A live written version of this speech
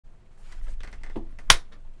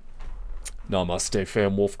Namaste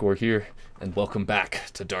fam, Wolfgore here, and welcome back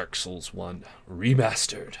to Dark Souls 1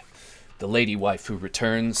 Remastered. The lady waifu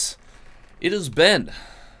returns. It has been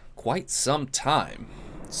quite some time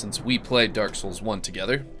since we played Dark Souls 1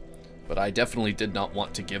 together, but I definitely did not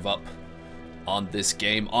want to give up on this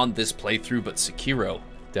game, on this playthrough, but Sekiro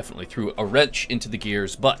definitely threw a wrench into the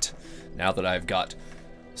gears. But now that I've got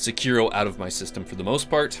Sekiro out of my system for the most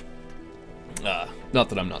part, not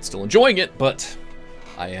that I'm not still enjoying it, but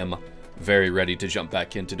I am very ready to jump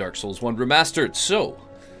back into Dark Souls 1 Remastered. So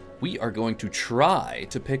we are going to try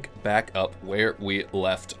to pick back up where we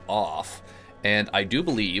left off. And I do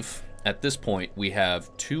believe at this point we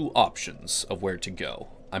have two options of where to go.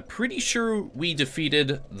 I'm pretty sure we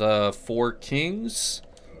defeated the 4 kings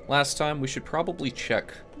last time. We should probably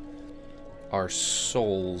check our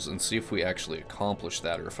souls and see if we actually accomplished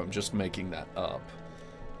that or if I'm just making that up.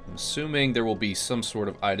 I'm assuming there will be some sort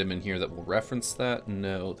of item in here that will reference that.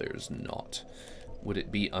 No, there's not. Would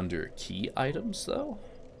it be under key items, though?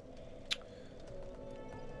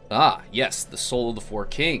 Ah, yes, the soul of the 4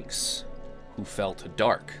 kings who fell to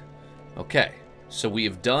dark. Okay, so we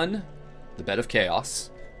have done the Bed of Chaos,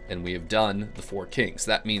 and we have done the 4 kings.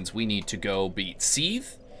 That means we need to go beat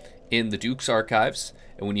Seath in the Duke's Archives,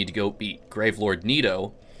 and we need to go beat Gravelord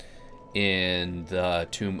Nito in the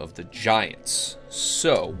Tomb of the Giants.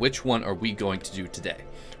 So, which one are we going to do today?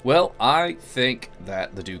 Well, I think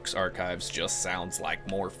that the Duke's Archives just sounds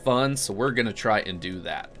like more fun, so we're going to try and do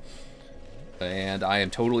that. And I am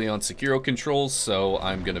totally on Sekiro controls, so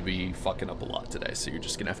I'm going to be fucking up a lot today, so you're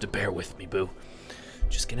just going to have to bear with me, boo.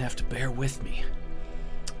 Just going to have to bear with me.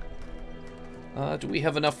 Do we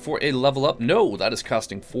have enough for a level up? No, that is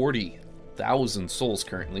costing 40,000 souls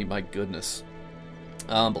currently, my goodness.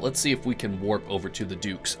 But let's see if we can warp over to the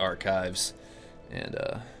Duke's Archives and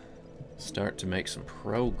start to make some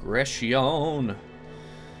progression.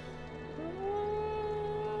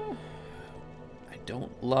 I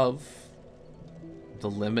don't love the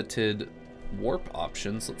limited warp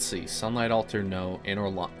options. Let's see. Sunlight Altar, no.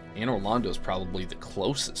 Anor Londo is probably the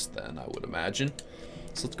closest then, I would imagine.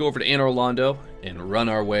 So let's go over to Anor Londo and run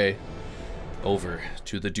our way over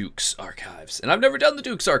to the Duke's Archives. And I've never done the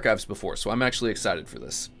Duke's Archives before, so I'm actually excited for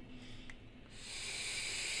this.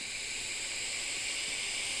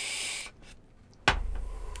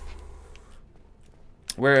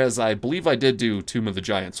 Whereas I believe I did do Tomb of the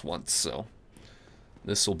Giants once, so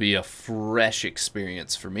this will be a fresh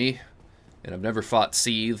experience for me. And I've never fought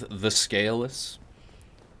Seath the Scaleless,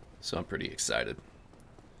 so I'm pretty excited.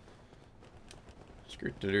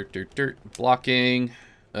 Blocking.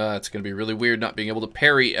 It's going to be really weird not being able to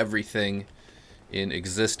parry everything in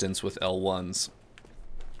existence with L1s.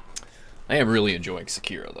 I am really enjoying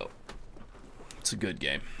Sekiro, though. It's a good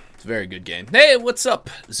game. It's a very good game. Hey, what's up,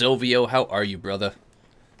 Zovio? How are you, brother?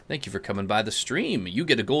 Thank you for coming by the stream. You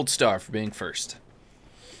get a gold star for being first.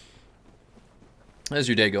 How's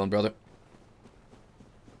your day going, brother?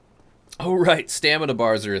 Oh, right. Stamina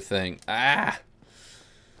bars are a thing. Ah!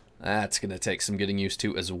 That's going to take some getting used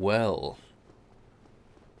to as well.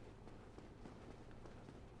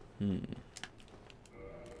 Do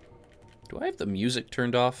I have the music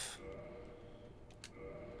turned off?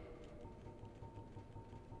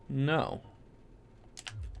 No.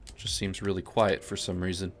 It just seems really quiet for some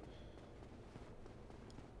reason.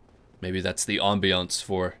 Maybe that's the ambiance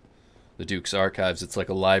for the Duke's Archives. It's like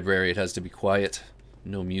a library. It has to be quiet.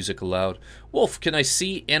 No music allowed. Wolf, can I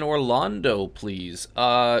see Anor Londo, please?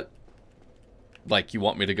 Like, you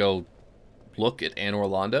want me to go look at Anor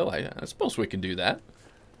Londo? I suppose we can do that.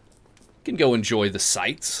 Can go enjoy the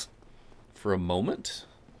sights for a moment.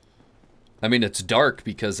 I mean, it's dark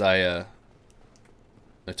because I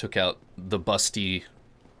took out the busty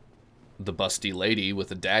lady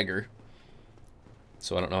with a dagger.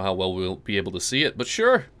 So I don't know how well we'll be able to see it, but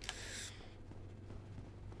sure.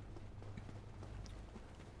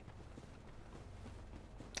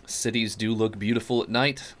 Cities do look beautiful at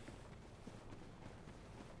night.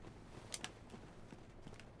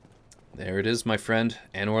 There it is, my friend,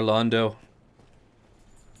 Anor Londo.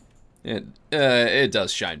 It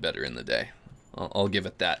does shine better in the day. I'll give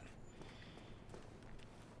it that.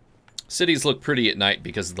 Cities look pretty at night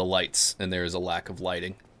because of the lights, and there is a lack of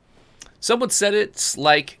lighting. Someone said it's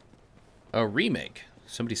like a remake.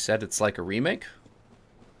 Somebody said it's like a remake?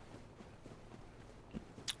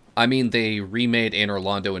 I mean, they remade Anor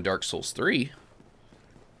Londo in Dark Souls 3.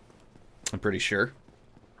 I'm pretty sure.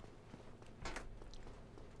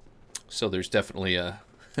 So there's definitely a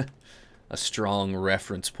a strong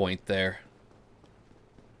reference point there.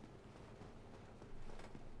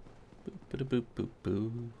 Boop, boop, boop,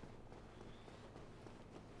 boop.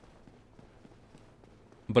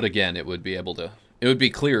 But again, it would be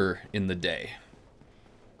clearer in the day.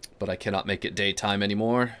 But I cannot make it daytime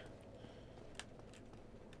anymore.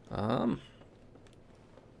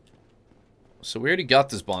 So we already got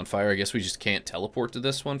this bonfire. I guess we just can't teleport to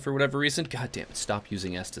this one for whatever reason. God damn it, stop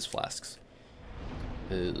using Estus flasks.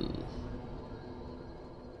 Ew.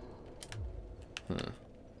 Huh.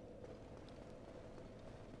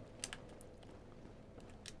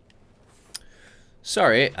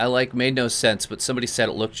 Sorry, I made no sense, but somebody said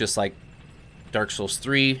it looked just like Dark Souls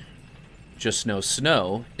 3, just no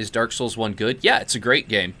snow. Is Dark Souls 1 good? Yeah, it's a great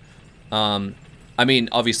game. I mean,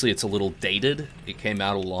 obviously it's a little dated. It came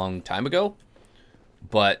out a long time ago.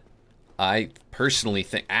 But I personally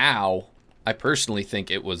think, I personally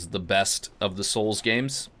think it was the best of the Souls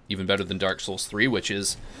games. Even better than Dark Souls 3, which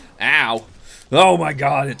is, oh my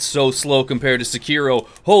god, it's so slow compared to Sekiro.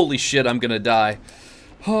 Holy shit, I'm gonna die.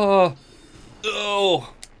 Oh,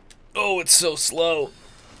 it's so slow.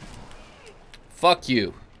 Fuck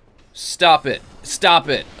you. Stop it. Stop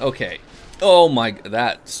it. Okay. Oh my,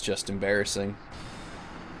 that's just embarrassing.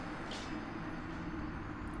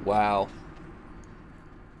 Wow.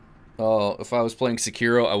 Oh, if I was playing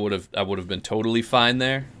Sekiro, I would have been totally fine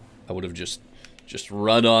there. I would have just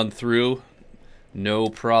run on through. No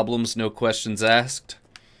problems, no questions asked.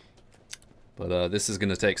 But this is going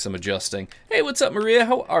to take some adjusting. Hey, what's up, Maria?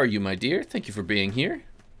 How are you, my dear? Thank you for being here.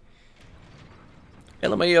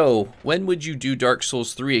 LMAO, when would you do Dark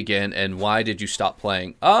Souls 3 again, and why did you stop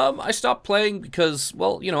playing? I stopped playing because,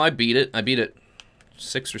 well, you know, I beat it. I beat it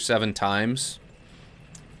 6 or 7 times.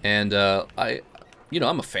 And, you know,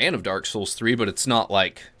 I'm a fan of Dark Souls 3, but it's not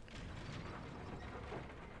like,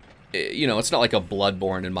 you know, it's not like a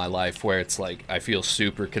Bloodborne in my life where it's like I feel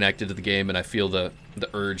super connected to the game and I feel the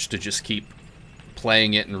urge to just keep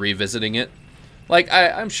playing it and revisiting it. Like,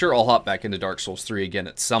 I'm sure I'll hop back into Dark Souls 3 again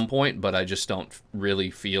at some point, but I just don't really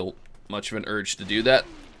feel much of an urge to do that.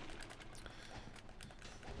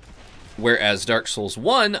 Whereas Dark Souls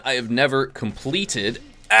 1, I have never completed.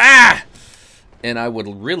 And I would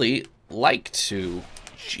really like to.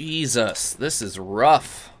 Jesus, this is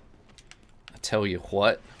rough. I tell you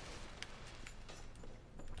what.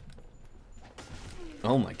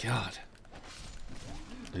 Oh my god.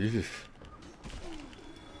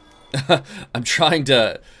 I'm trying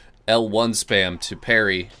to L1 spam to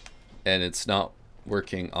parry, and it's not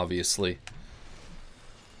working, obviously.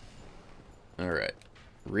 Alright.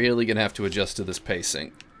 Really gonna have to adjust to this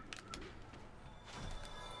pacing.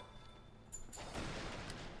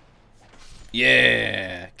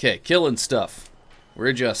 Yeah! Okay, killing stuff. We're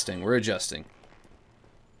adjusting, we're adjusting.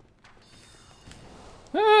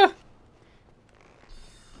 Ah!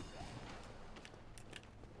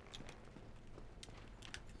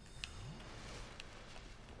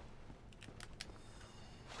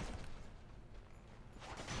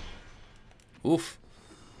 Oof.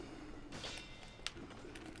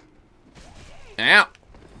 Ow!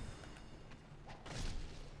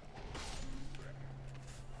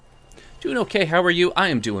 Doing okay, how are you? I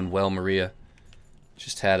am doing well, Maria.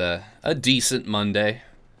 Just had a decent Monday.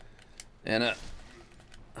 And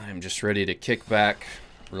I'm just ready to kick back,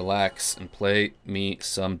 relax, and play me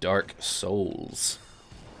some Dark Souls.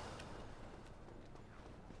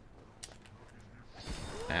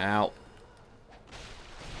 Ow.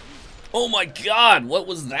 Oh my god, what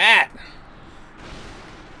was that?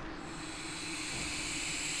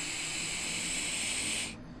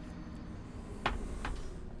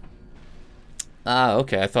 Ah,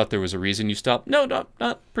 okay, I thought there was a reason you stopped. No,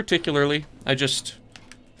 not particularly. I just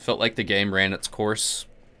felt like the game ran its course.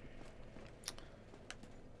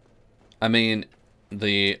 I mean,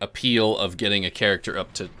 the appeal of getting a character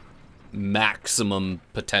up to maximum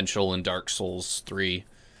potential in Dark Souls 3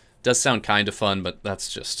 does sound kind of fun, but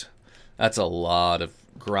that's a lot of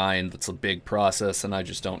grind. That's a big process, and I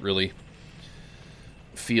just don't really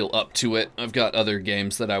feel up to it. I've got other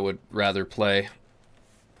games that I would rather play.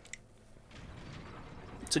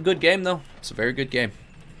 It's a good game, though. It's a very good game.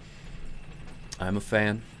 I'm a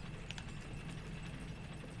fan.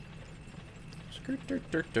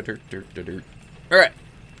 Alright.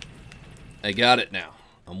 I got it now.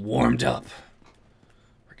 I'm warmed up.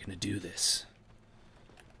 We're gonna do this.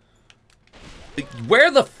 Where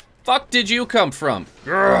the fuck did you come from?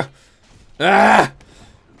 Ah!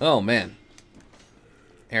 Oh, man.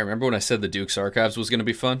 Hey, remember when I said the Duke's Archives was gonna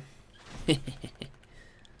be fun?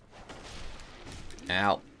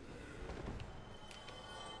 Ow.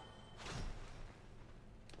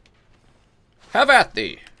 Have at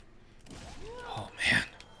thee. Oh, man.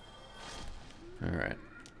 Alright.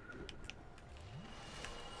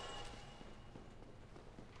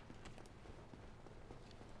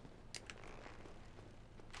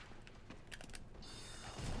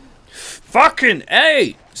 Fucking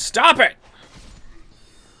A! Stop it!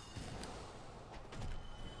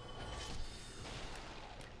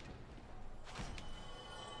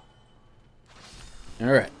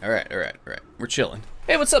 Alright. We're chilling.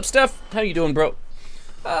 Hey, what's up, Steph? How you doing, bro?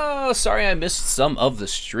 Sorry I missed some of the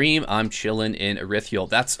stream. I'm chilling in Erithiel.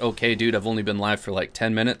 That's okay, dude. I've only been live for like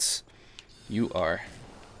 10 minutes. You are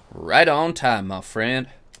right on time, my friend.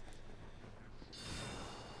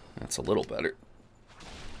 That's a little better.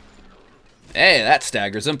 Hey, that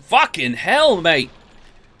staggers him. Fucking hell, mate!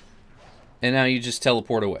 And now you just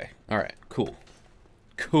teleport away. Alright, cool.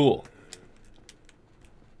 Cool.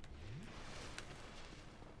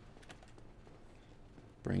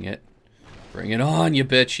 Bring it. Bring it on, you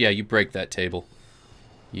bitch. Yeah, you break that table.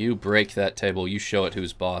 You break that table. You show it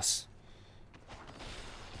who's boss.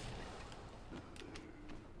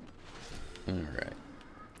 Alright.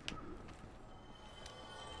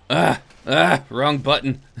 Wrong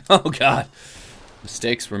button. Oh, God.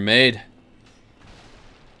 Mistakes were made.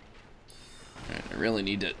 Alright, I really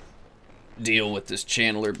need to deal with this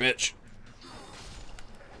channeler bitch.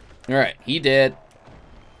 Alright, he dead.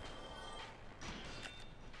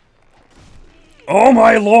 Oh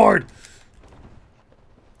my lord!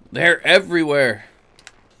 They're everywhere.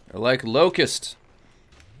 They're like locusts.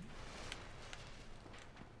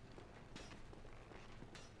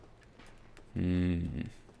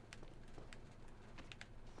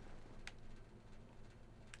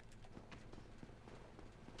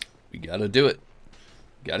 We gotta do it.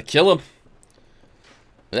 Gotta kill him.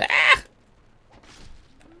 Ah!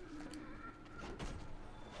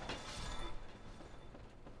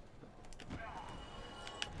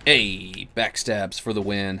 Hey, backstabs for the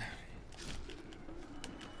win.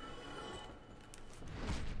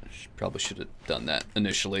 Probably should have done that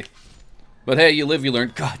initially. But hey, you live, you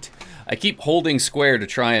learn. God, I keep holding square to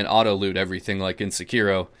try and auto-loot everything like in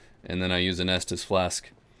Sekiro, and then I use an Estus flask.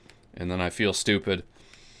 And then I feel stupid.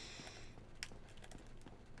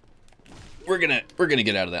 We're gonna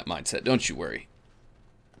get out of that mindset, don't you worry.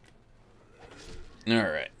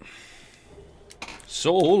 Alright.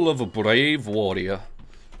 Soul of a brave warrior.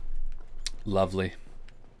 Lovely.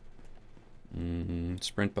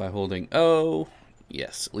 Sprint by holding O.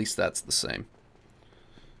 Yes, at least that's the same.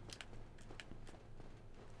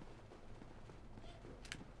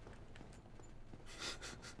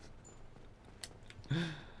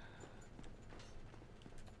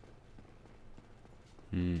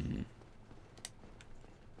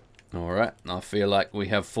 Alright, I feel like we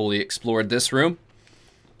have fully explored this room.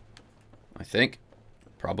 I think.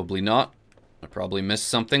 Probably not. I probably missed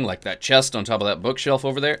something, like that chest on top of that bookshelf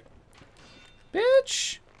over there.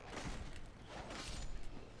 Bitch!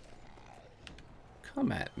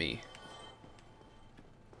 Come at me.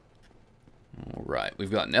 Alright,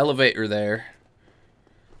 we've got an elevator there.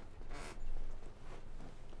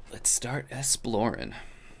 Let's start exploring.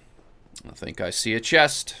 I think I see a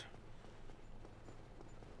chest.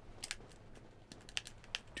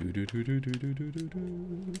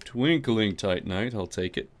 Twinkling Titanite, I'll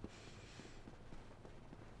take it.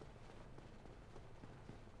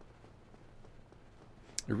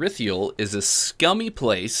 Erithiel is a scummy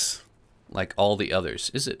place like all the others,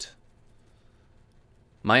 is it?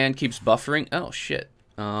 My end keeps buffering. Oh, shit.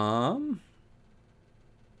 I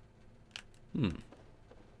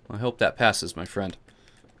hope that passes, my friend.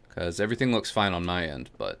 Because everything looks fine on my end,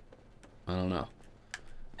 but I don't know.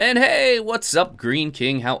 And hey, what's up, Green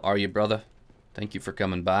King? How are you, brother? Thank you for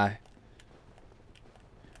coming by.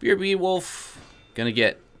 BRB Wolf, gonna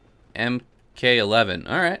get MK11.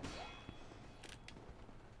 Alright.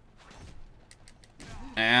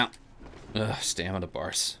 Ow. Ugh, stamina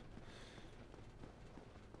bars.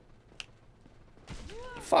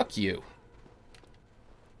 Fuck you.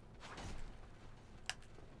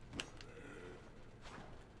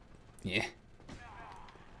 Yeah.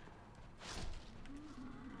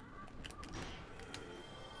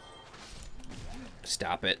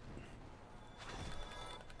 Stop it.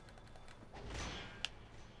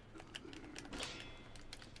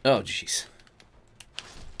 Oh, jeez.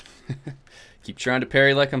 Keep trying to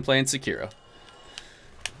parry like I'm playing Sekiro.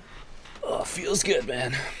 Oh, feels good,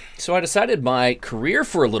 man. So I decided my career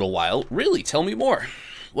for a little while. Really, tell me more.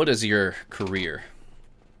 What is your career?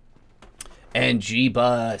 And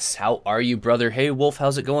G-Bus, how are you, brother? Hey, Wolf,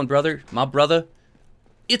 how's it going, brother? My brother?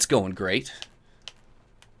 It's going great.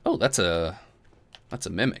 Oh, that's a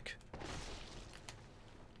mimic.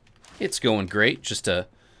 It's going great. Just a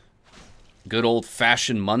good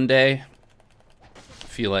old-fashioned Monday.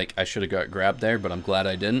 Feel like I should have got grabbed there, but I'm glad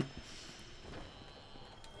I didn't.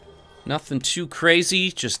 Nothing too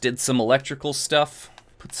crazy. Just did some electrical stuff.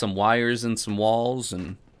 Put some wires in some walls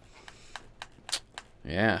and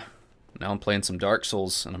Yeah. Now I'm playing some Dark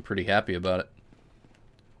Souls, and I'm pretty happy about it.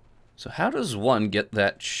 So how does one get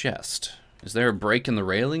that chest? Is there a break in the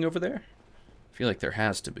railing over there? I feel like there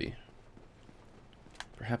has to be.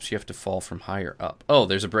 Perhaps you have to fall from higher up. Oh,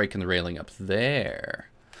 there's a break in the railing up there.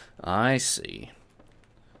 I see.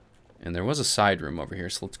 And there was a side room over here,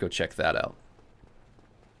 so let's go check that out.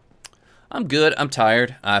 I'm good. I'm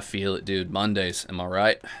tired. I feel it, dude. Mondays. Am I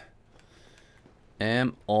right?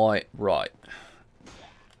 Am I right?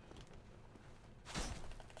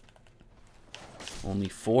 Only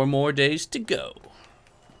 4 more days to go.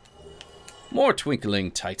 More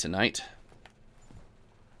twinkling titanite.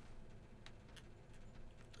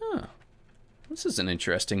 Huh. This is an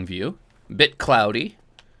interesting view. Bit cloudy.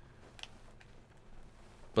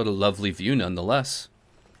 But a lovely view nonetheless.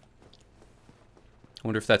 I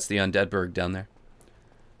wonder if that's the undead berg down there.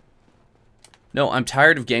 No, I'm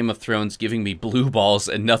tired of Game of Thrones giving me blue balls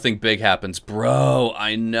and nothing big happens. Bro,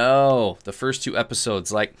 I know. The first 2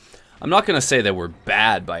 episodes, like, I'm not going to say they were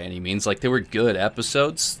bad by any means. Like, they were good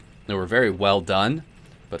episodes. They were very well done.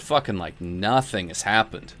 But fucking, like, nothing has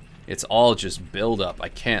happened. It's all just build up. I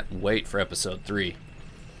can't wait for episode 3.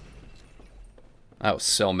 I was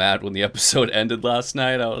so mad when the episode ended last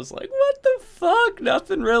night. I was like, what the fuck?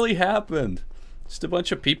 Nothing really happened. Just a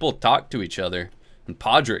bunch of people talked to each other. And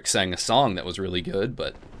Podrick sang a song that was really good,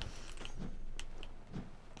 but...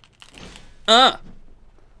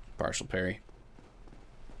 Partial parry.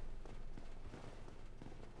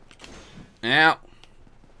 Ow.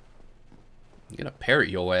 I'm gonna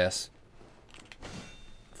parry your ass.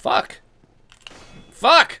 Fuck.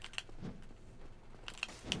 Fuck!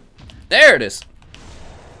 There it is.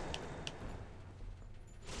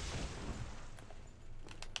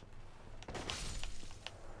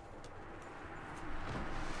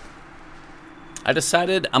 I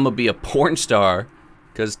decided I'm gonna be a porn star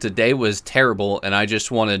because today was terrible and I just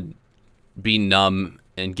want to be numb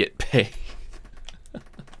and get paid.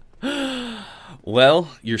 Well,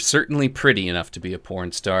 you're certainly pretty enough to be a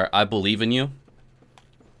porn star. I believe in you.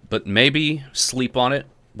 But maybe sleep on it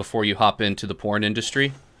before you hop into the porn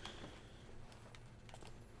industry.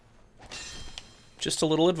 Just a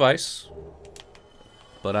little advice.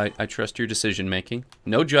 But I trust your decision making.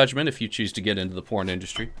 No judgment if you choose to get into the porn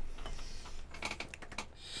industry.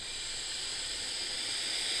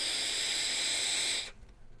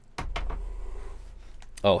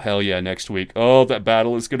 Oh, hell yeah, next week. Oh, that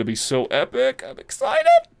battle is going to be so epic. I'm excited.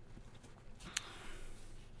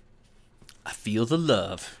 I feel the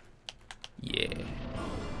love. Yeah.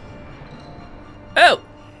 Oh!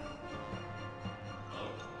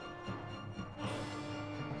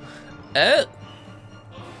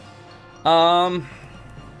 Oh.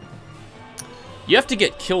 You have to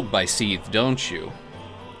get killed by Seath, don't you?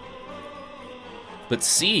 But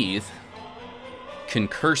Seath can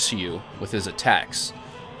curse you with his attacks.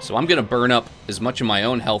 So I'm gonna burn up as much of my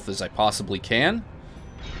own health as I possibly can.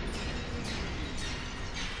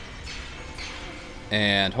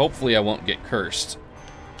 And hopefully I won't get cursed.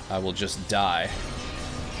 I will just die.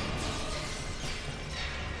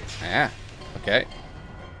 Ah, okay.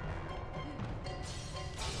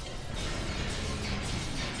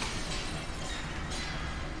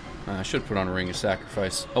 I should put on a Ring of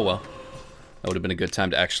Sacrifice. Oh well. That would have been a good time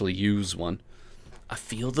to actually use one. I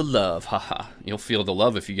feel the love, haha. You'll feel the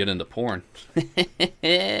love if you get into porn.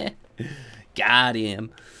 Got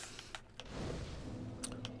him.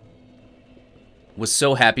 Was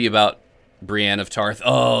so happy about Brienne of Tarth.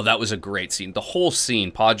 Oh, that was a great scene. The whole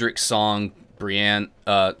scene. Podrick's song, Brienne.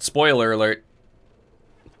 Spoiler alert.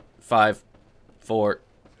 5, 4,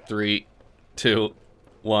 3, 2,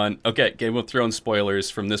 1. Okay, Game of Thrones spoilers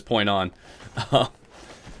from this point on.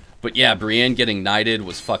 But yeah, Brienne getting knighted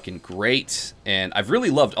was fucking great, and I've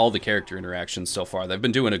really loved all the character interactions so far. They've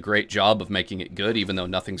been doing a great job of making it good, even though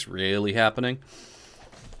nothing's really happening.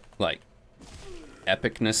 Like,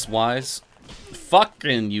 epicness-wise.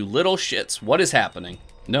 Fucking you little shits. What is happening?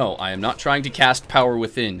 No, I am not trying to cast power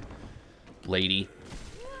within, lady.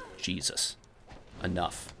 Jesus.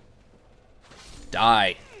 Enough.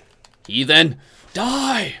 Die. Heathen.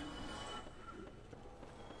 Die!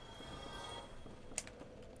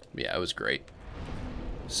 Yeah, it was great.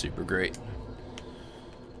 Super great.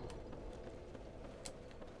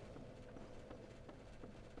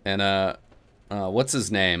 And, what's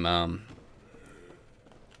his name?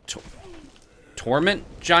 Torment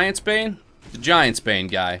Giantsbane? The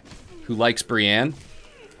Giantsbane guy who likes Brienne.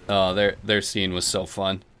 Oh, their scene was so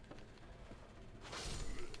fun.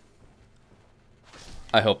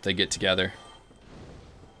 I hope they get together.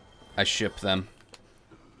 I ship them.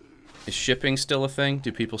 Is shipping still a thing?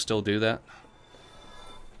 Do people still do that?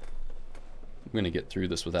 I'm gonna get through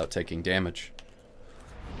this without taking damage.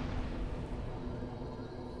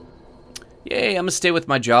 Yay, I'm gonna stay with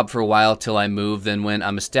my job for a while till I move, then when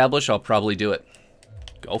I'm established, I'll probably do it.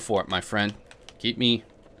 Go for it, my friend. Keep me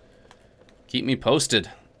posted.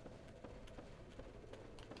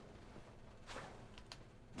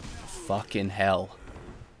 Fucking hell.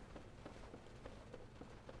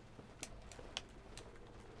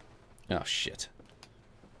 Oh, shit.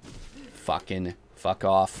 Fuck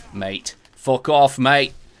off, mate. Fuck off,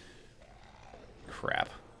 mate. Crap.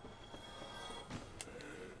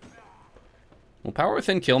 Will Power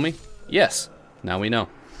Within kill me? Yes. Now we know.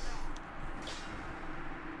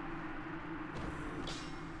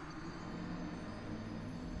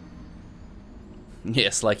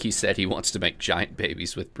 Yes, like he said, he wants to make giant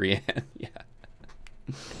babies with Brienne. Yeah.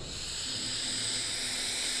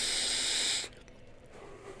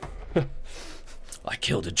 I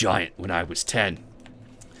killed a giant when I was 10.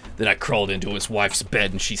 Then I crawled into his wife's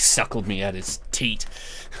bed and she suckled me at his teat.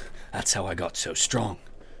 That's how I got so strong.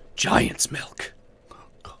 Giant's milk.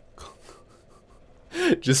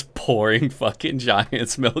 Just pouring fucking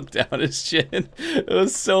giant's milk down his chin. It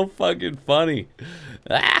was so fucking funny.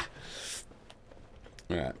 Ah!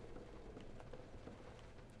 Alright.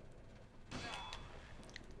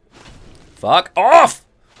 Fuck off!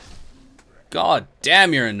 God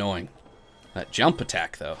damn, you're annoying. That jump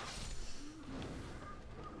attack, though.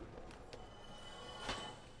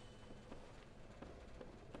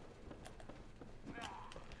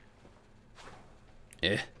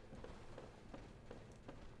 Eh.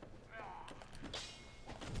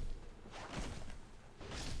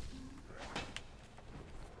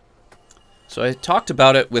 So I talked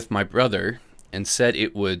about it with my brother and said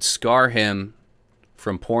it would scar him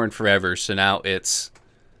from porn forever, so now it's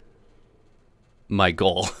my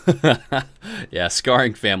goal. Yeah,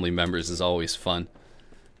 scarring family members is always fun.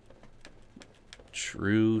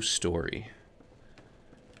 True story.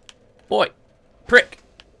 Boy, prick.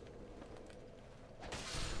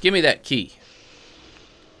 Give me that key.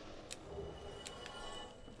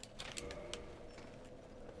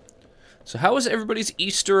 So how was everybody's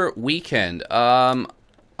Easter weekend?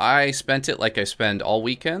 I spent it like I spend all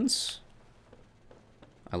weekends.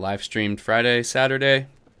 I live streamed Friday, Saturday.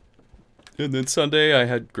 And then Sunday I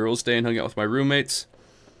had girls' day and hung out with my roommates.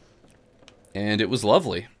 And it was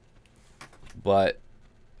lovely. But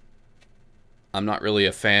I'm not really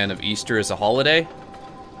a fan of Easter as a holiday.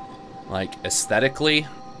 Like, aesthetically,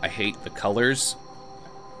 I hate the colors.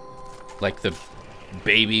 Like the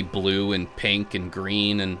baby blue and pink and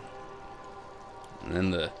green and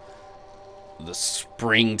then the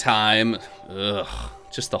springtime. Ugh.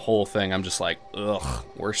 Just the whole thing. I'm just like, ugh.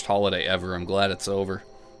 Worst holiday ever. I'm glad it's over.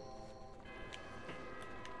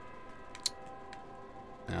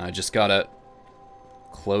 Now I just gotta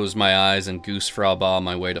close my eyes and goose fraba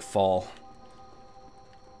my way to fall.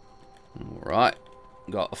 Alright.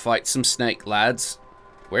 Gotta fight some snake, lads.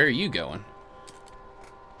 Where are you going?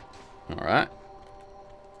 Alright.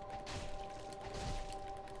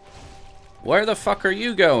 Where the fuck are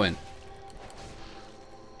you going?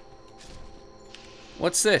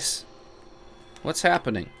 What's this? What's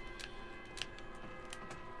happening?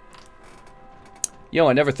 Yo,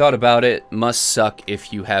 I never thought about it. Must suck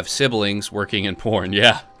if you have siblings working in porn.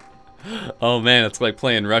 Yeah. Oh man, it's like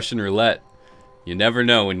playing Russian roulette. You never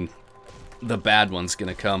know when the bad one's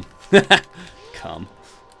gonna come. Come.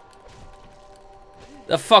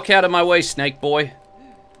 The fuck out of my way, snake boy.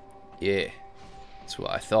 Yeah. That's what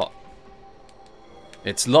I thought.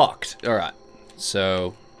 It's locked. Alright.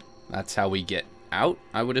 So, that's how we get out,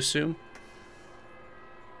 I would assume.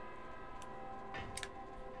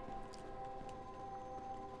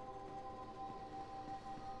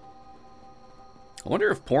 I wonder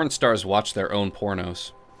if porn stars watch their own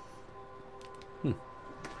pornos.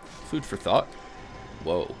 Food for thought.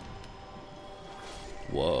 Whoa.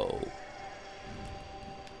 Whoa.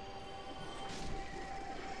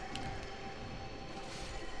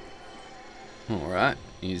 Alright,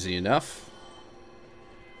 easy enough.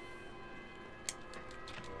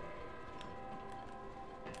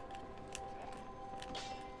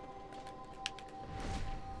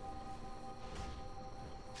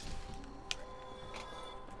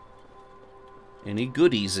 Any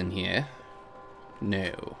goodies in here?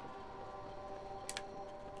 No.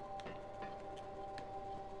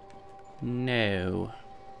 No.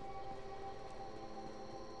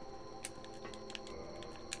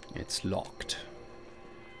 It's locked.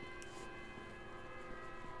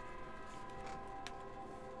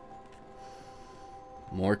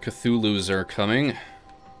 More Cthulhus are coming.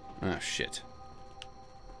 Ah, shit.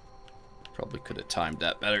 Probably could have timed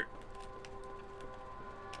that better.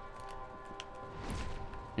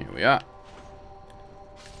 Here we are.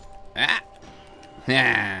 Ah!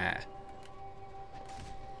 Ah!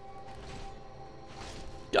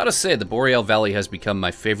 Gotta say, the Boreal Valley has become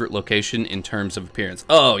my favorite location in terms of appearance.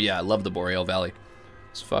 Oh, yeah, I love the Boreal Valley.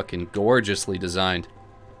 It's fucking gorgeously designed.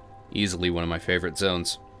 Easily one of my favorite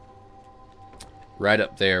zones. Right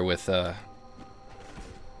up there with, the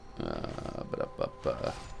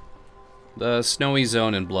snowy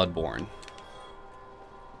zone in Bloodborne.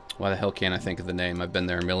 Why the hell can't I think of the name? I've been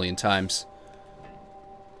there a million times.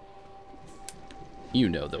 You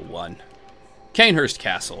know the one. Canehurst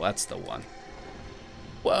Castle, that's the one.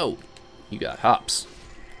 Whoa, you got hops.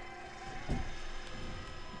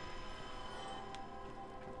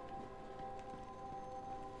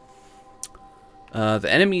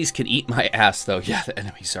 The enemies can eat my ass, though. Yeah, the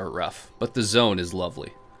enemies are rough, but the zone is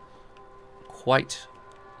lovely. Quite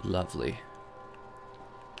lovely.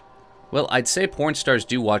 Well, I'd say porn stars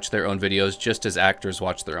do watch their own videos just as actors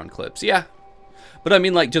watch their own clips. Yeah. But I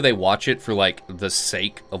mean, like, do they watch it for, like, the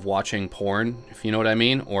sake of watching porn, if you know what I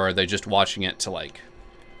mean? Or are they just watching it to, like,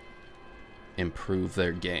 improve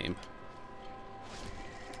their game?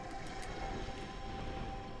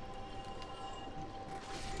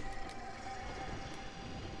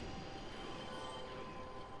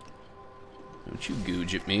 Don't you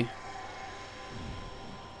googe at me.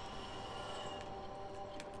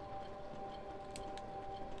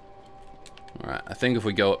 Alright, I think if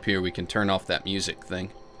we go up here, we can turn off that music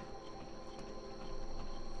thing.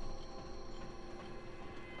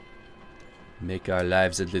 Make our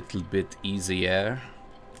lives a little bit easier.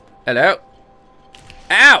 Hello?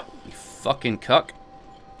 Ow! You fucking cuck.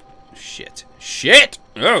 Shit. Shit!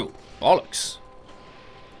 Oh, bollocks.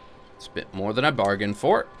 It's a bit more than I bargained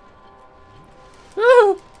for.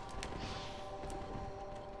 Woo!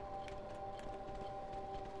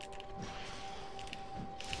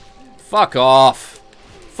 Fuck off.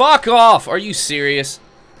 Fuck off! Are you serious?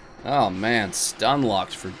 Oh man, stun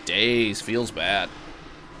locked for days. Feels bad.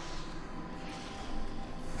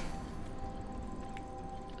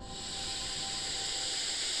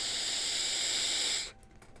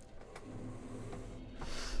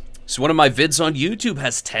 So one of my vids on YouTube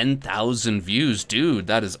has 10,000 views. Dude,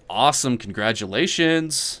 that is awesome.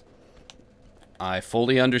 Congratulations. I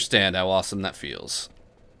fully understand how awesome that feels.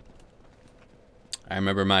 I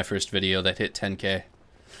remember my first video that hit 10K.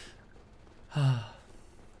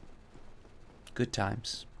 Good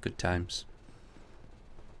times. Good times.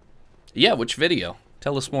 Yeah, which video?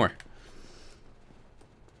 Tell us more.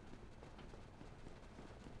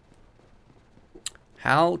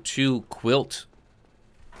 How to quilt...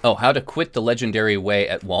 Oh, how to quit the legendary way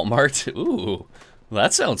at Walmart. Ooh, well,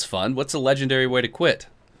 that sounds fun. What's a legendary way to quit?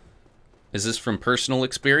 Is this from personal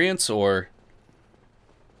experience or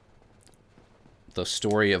the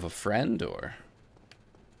story of a friend, or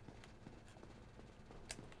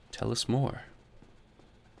tell us more.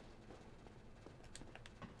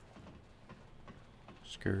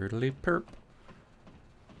 Skirtly perp.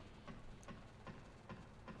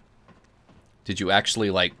 Did you actually,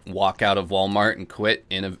 like, walk out of Walmart and quit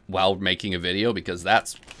while making a video? Because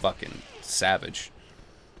that's fucking savage.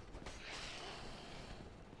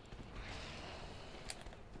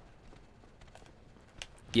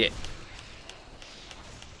 Yeah.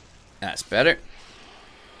 That's better.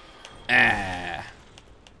 Ah.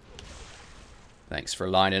 Thanks for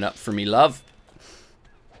lining up for me, love.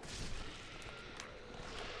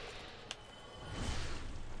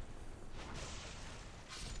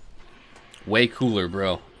 Way cooler,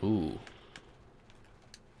 bro. Ooh.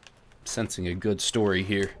 Sensing a good story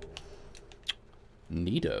here.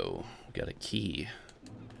 Neato. Got a key.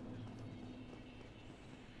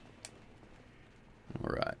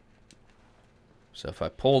 Alright. So if I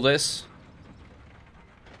pull this...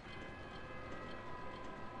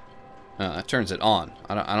 that turns it on.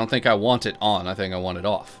 I don't think I want it on. I think I want it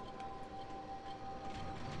off.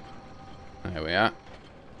 There we are.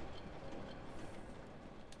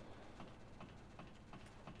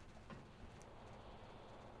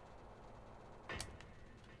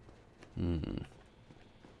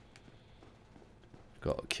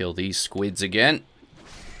 Gotta kill these squids again.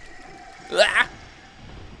 Ah!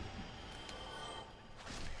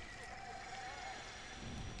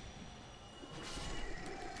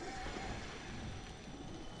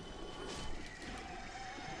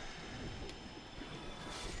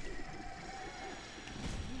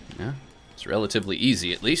 Yeah, it's relatively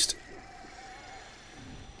easy at least.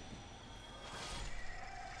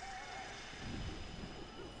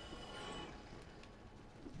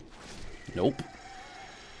 Nope.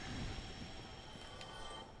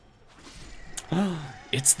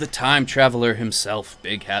 It's the time traveler himself,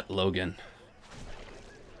 Big Hat Logan.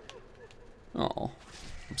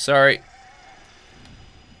 I'm sorry.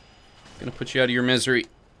 Gonna put you out of your misery.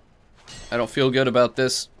 I don't feel good about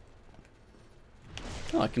this.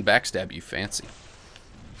 Oh, I can backstab you. Fancy.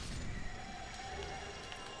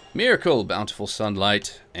 Miracle, bountiful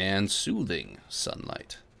sunlight, and soothing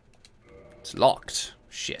sunlight. It's locked.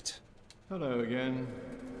 Shit. Hello again.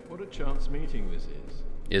 What a chance meeting this is.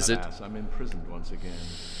 Is it? Alas, I'm imprisoned once again.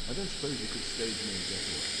 I don't suppose you could stage me and get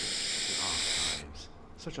away. The archives.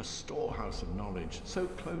 Such a storehouse of knowledge. So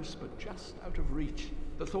close, but just out of reach.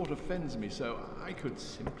 The thought offends me, so I could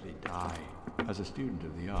simply die. As a student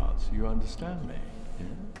of the arts, you understand me,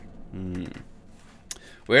 yeah?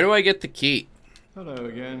 Where do I get the key? Hello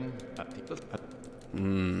again.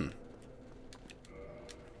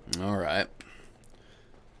 Alright.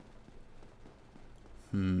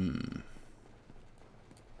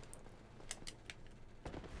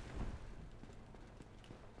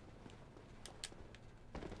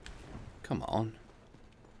 Come on.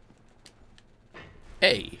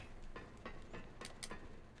 Hey.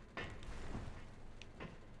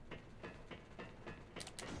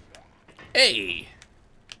 Hey.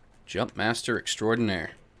 Jump Master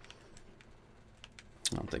Extraordinaire.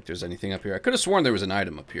 I don't think there's anything up here. I could have sworn there was an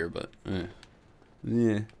item up here, but...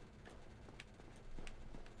 yeah.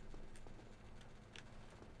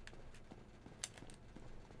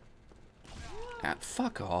 Ah,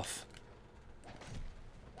 fuck off.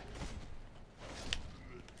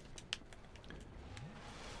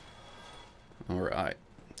 Alright.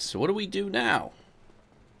 So what do we do now?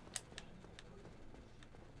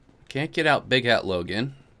 Can't get out Big Hat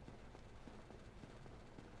Logan.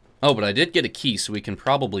 Oh, but I did get a key, so we can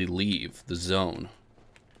probably leave the zone.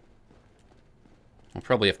 I'll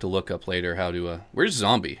probably have to look up later how to, where's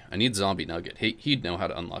Zombie? I need Zombie Nugget. He'd know how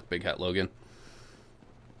to unlock Big Hat Logan.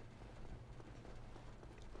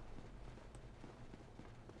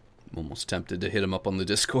 I'm almost tempted to hit him up on the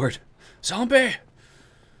Discord. Zombie!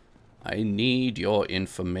 I need your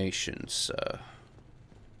information, sir.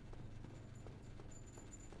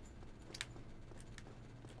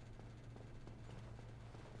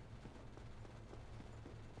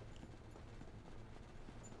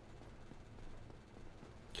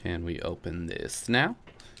 Can we open this now?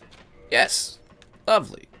 Yes!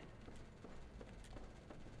 Lovely.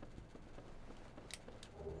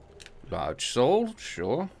 Large soul,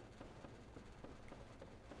 sure.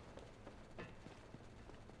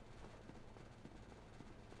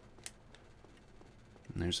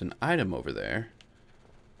 And there's an item over there.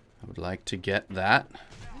 I would like to get that.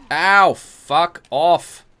 Ow! Fuck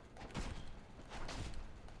off!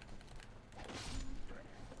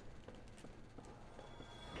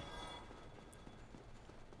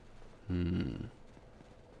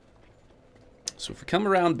 So if we come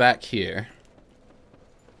around back here...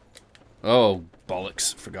 Oh,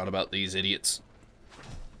 bollocks. Forgot about these idiots.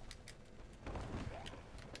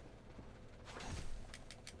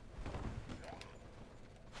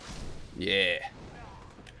 Yeah.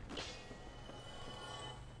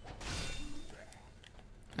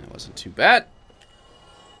 That wasn't too bad.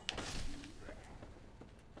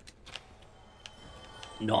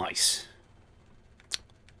 Nice.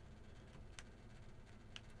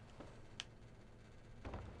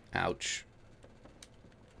 Ouch.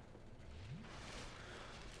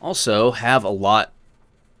 Also, have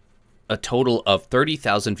a total of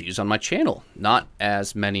 30,000 views on my channel. Not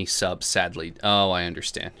as many subs, sadly. Oh, I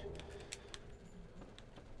understand.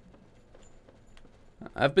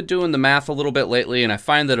 I've been doing the math a little bit lately, and I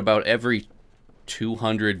find that about every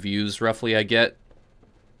 200 views, roughly, I get,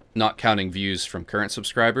 not counting views from current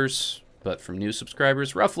subscribers, but from new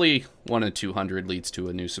subscribers, roughly 1 in 200 leads to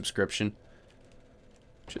a new subscription.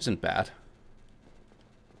 Which isn't bad.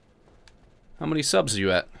 How many subs are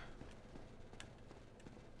you at?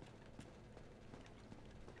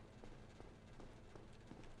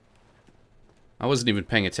 I wasn't even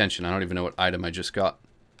paying attention. I don't even know what item I just got.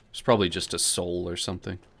 It's probably just a soul or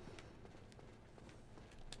something.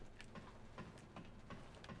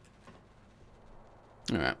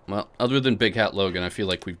 Alright, well, other than Big Hat Logan, I feel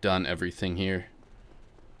like we've done everything here.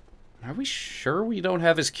 Are we sure we don't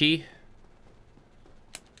have his key?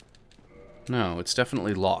 No, it's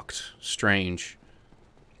definitely locked. Strange.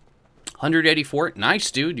 184.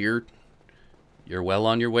 Nice, dude. You're well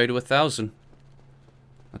on your way to 1,000.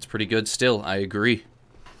 That's pretty good still. I agree.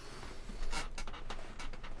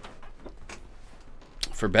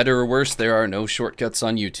 For better or worse, there are no shortcuts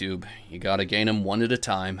on YouTube. You gotta gain them one at a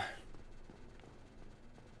time.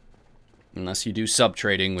 Unless you do sub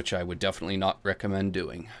trading, which I would definitely not recommend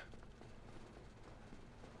doing.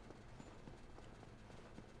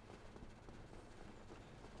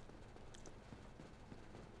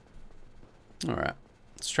 Alright,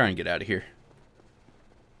 Let's try and get out of here.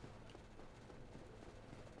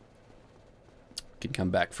 Can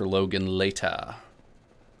come back for Logan later.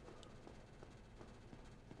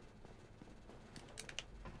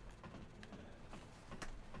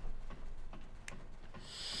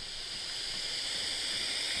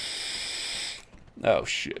 Oh,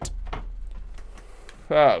 shit.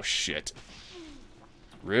 Oh, shit.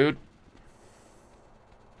 Rude.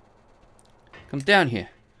 Come down here.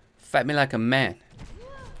 Fight me like a man.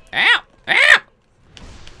 Ow! Ow!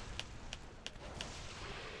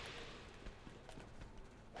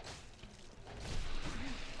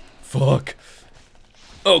 Fuck.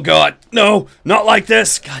 Oh, God. No, not like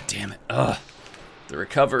this. God damn it. Ugh. The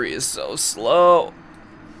recovery is so slow.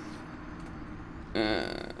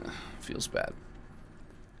 Feels bad.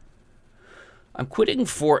 I'm quitting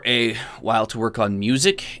for a while to work on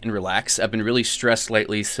music and relax. I've been really stressed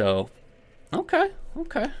lately, so... Okay,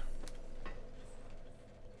 okay.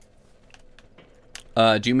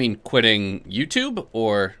 Do you mean quitting YouTube,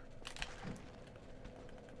 or...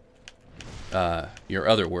 your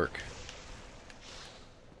other work?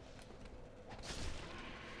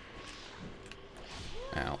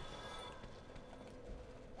 Ow.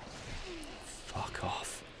 Fuck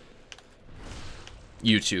off.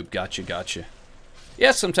 YouTube, gotcha, gotcha.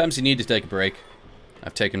 Yeah, sometimes you need to take a break.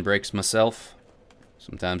 I've taken breaks myself.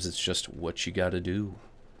 Sometimes it's just what you gotta do.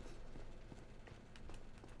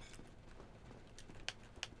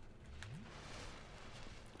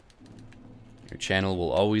 Your channel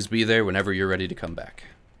will always be there whenever you're ready to come back.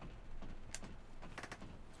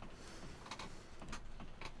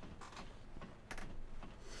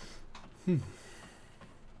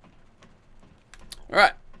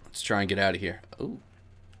 Alright, let's try and get out of here. Oh.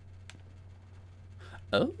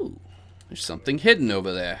 Oh, there's something hidden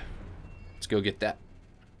over there. Let's go get that.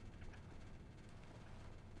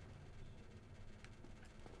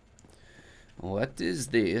 What is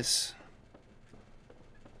this?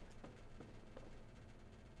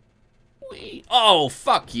 Oh,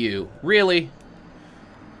 fuck you. Really?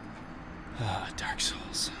 Ah, Dark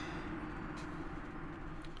Souls.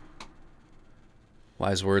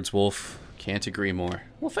 Wise words, Wolf. Can't agree more.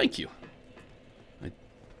 Well, thank you. I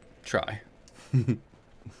try.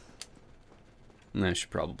 I should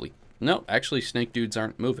probably... No, actually, snake dudes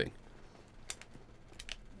aren't moving.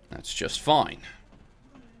 That's just fine.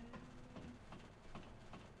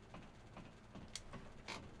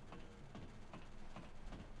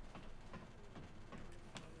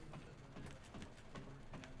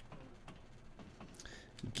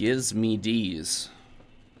 Gives me D's.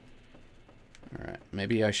 Alright,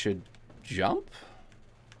 maybe I should jump?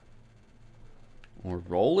 Or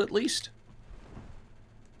roll, at least?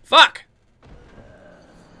 Fuck!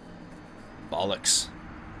 Bollocks.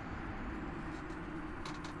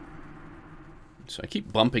 So I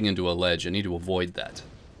keep bumping into a ledge. I need to avoid that.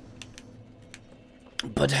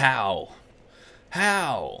 But how?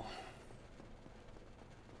 How?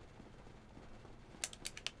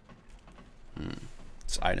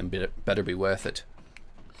 This item better be worth it.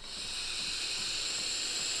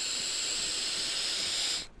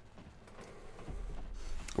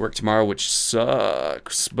 Work tomorrow, which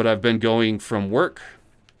sucks, but I've been going from work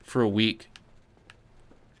for a week.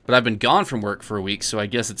 But I've been gone from work for a week, so I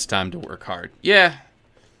guess it's time to work hard. Yeah.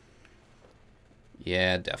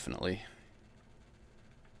 Yeah, definitely.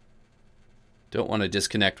 Don't want to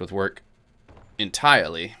disconnect with work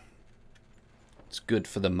entirely. It's good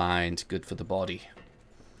for the mind, good for the body.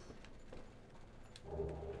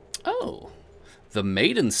 Oh, the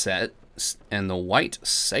maiden set and the white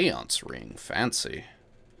seance ring. Fancy.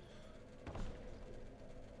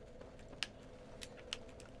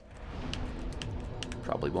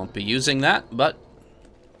 Probably won't be using that, but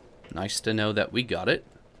nice to know that we got it.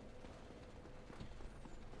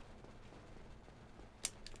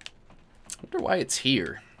 I wonder why it's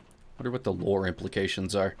here. I wonder what the lore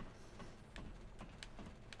implications are.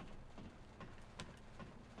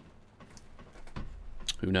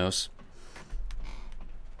 Who knows?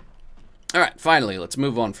 Alright, finally, let's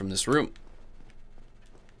move on from this room.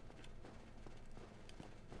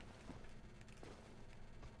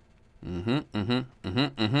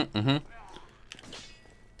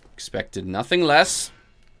 Expected nothing less.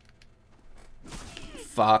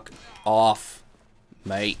 Fuck off,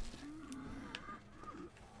 mate.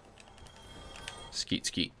 Skeet,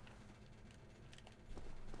 skeet.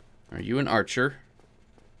 Are you an archer?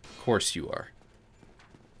 Of course you are.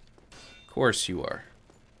 Of course you are.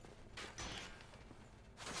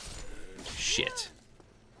 Shit.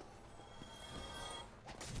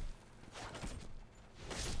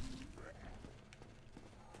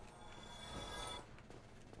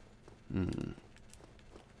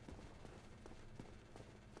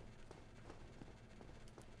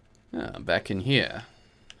 back in here.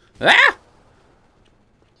 Ah!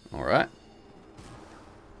 Alright.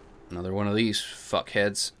 Another one of these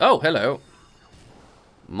fuckheads. Oh, hello.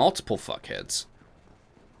 Multiple fuckheads.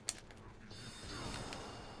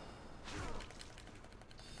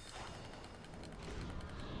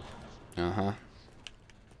 Uh-huh.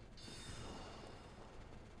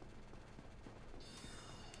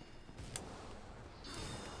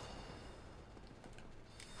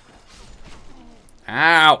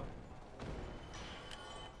 Ow!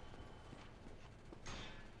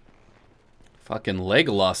 Fucking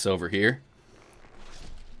Legolas over here.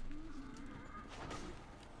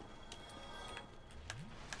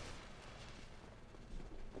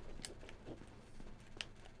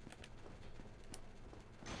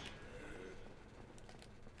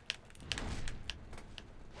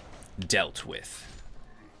 Dealt with.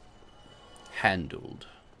 Handled.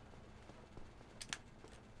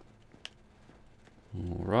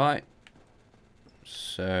 Alright.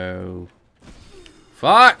 So...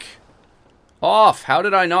 Fuck! Off! How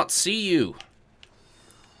did I not see you?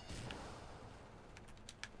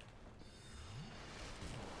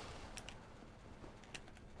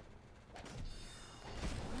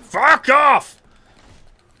 Fuck off!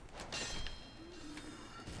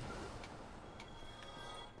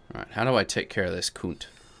 Alright, how do I take care of this cunt?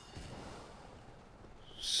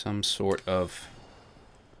 Some sort of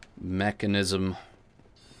mechanism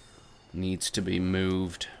needs to be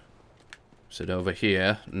moved. Is it over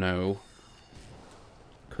here? No.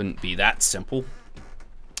 Couldn't be that simple.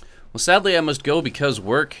 Well, sadly, I must go because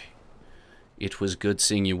work. It was good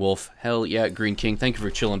seeing you, Wolf. Hell yeah, Green King. Thank you for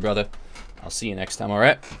chilling, brother. I'll see you next time,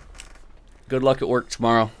 alright? Good luck at work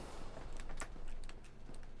tomorrow.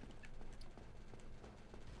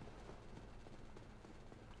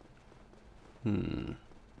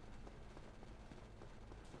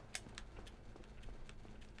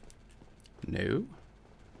 No.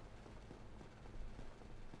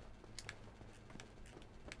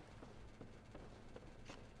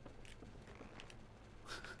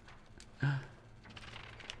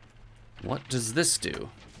 What does this do?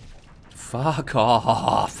 Fuck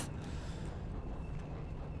off.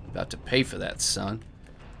 About to pay for that, son.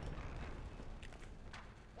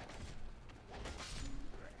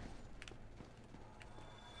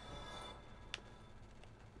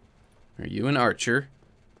 Are you an archer?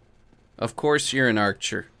 Of course you're an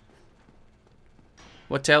archer.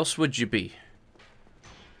 What else would you be?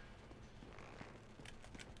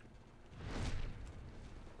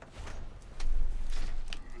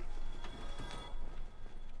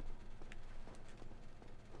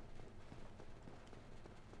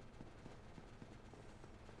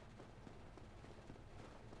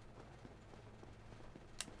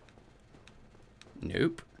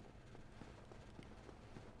 Nope.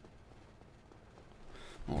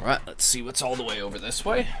 Alright, let's see what's all the way over this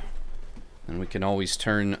way. And we can always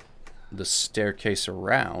turn the staircase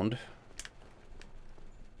around.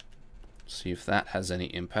 See if that has any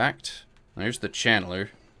impact. There's the channeler.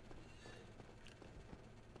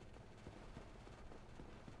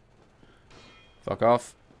 Fuck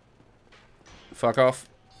off. Fuck off.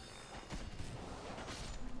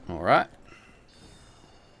 Alright.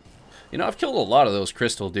 You know, I've killed a lot of those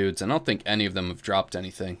crystal dudes, and I don't think any of them have dropped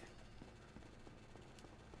anything.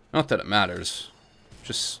 Not that it matters.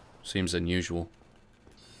 Just seems unusual.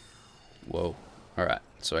 Whoa. Alright,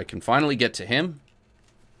 so I can finally get to him.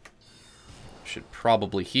 Should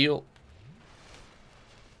probably heal.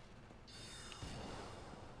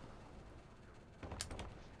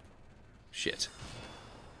 Shit.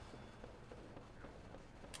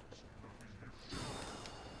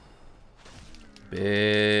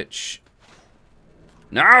 Bitch.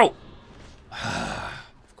 No!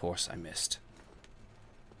 Of course I missed.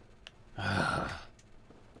 Motherfucker.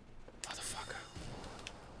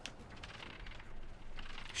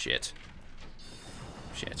 Shit.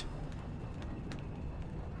 Shit.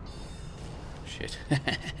 Shit.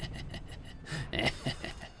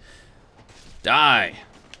 Die!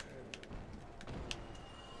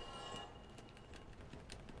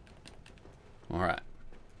 Alright.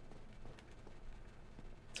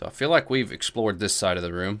 So I feel like we've explored this side of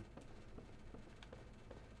the room.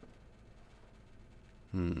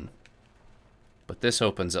 But this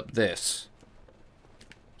opens up this.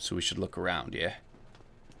 So we should look around, yeah?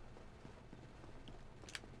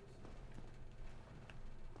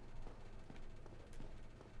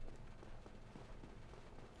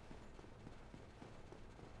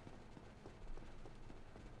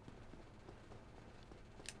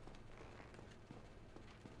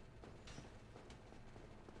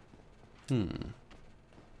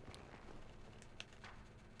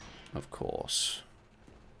 Of course.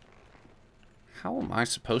 am I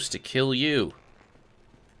supposed to kill you?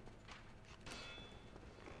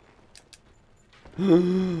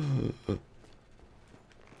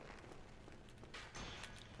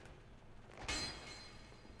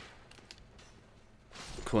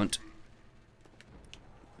 Cunt.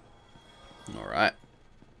 Alright.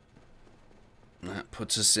 That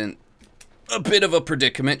puts us in a bit of a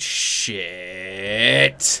predicament.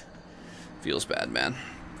 Shit. Feels bad, man.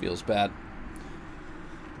 Feels bad.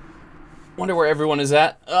 Wonder where everyone is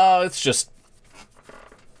at.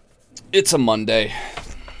 It's a Monday,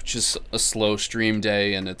 which is a slow stream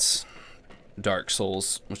day, and it's Dark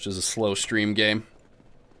Souls, which is a slow stream game.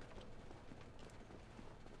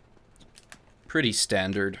 Pretty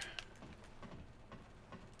standard.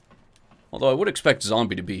 Although I would expect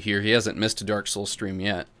Zombie to be here. He hasn't missed a Dark Souls stream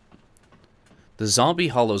yet. The zombie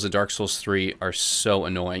hollows of Dark Souls 3 are so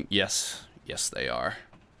annoying. Yes. Yes, they are.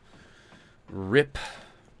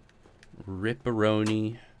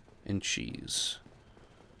 Ripperoni and cheese.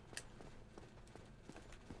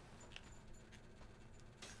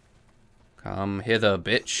 Come hither,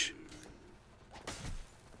 bitch.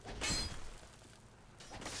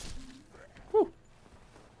 Whew.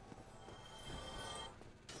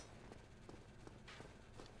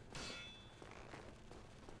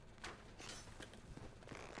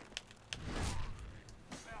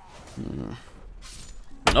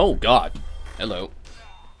 Oh, God. Hello.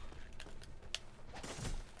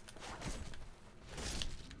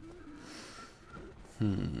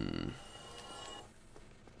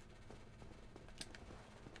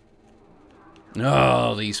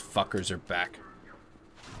 Oh, these fuckers are back.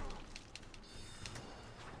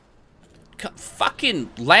 Fucking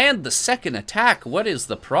land the second attack. What is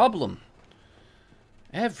the problem?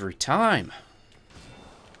 Every time.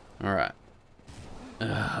 Alright.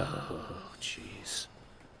 Oh, jeez.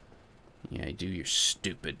 Yeah, do your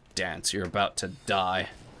stupid dance. You're about to die.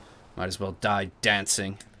 Might as well die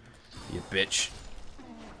dancing, you bitch.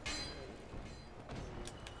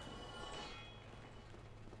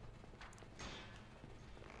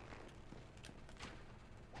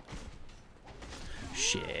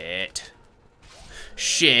 Shit.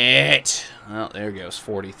 Shit. Well, there goes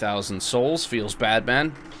 40,000 souls. Feels bad,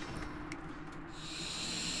 man.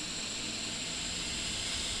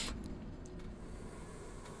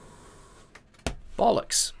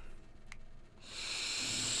 Bollocks.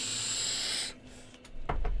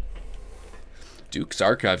 Duke's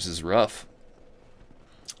Archives is rough.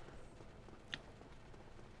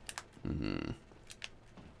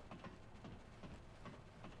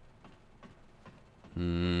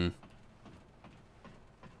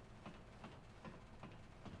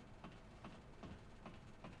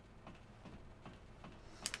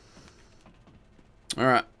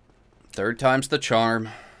 Alright. Third time's the charm.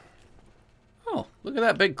 Oh, look at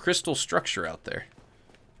that big crystal structure out there.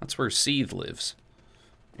 That's where Seethe lives.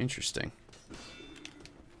 Interesting.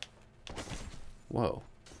 Whoa.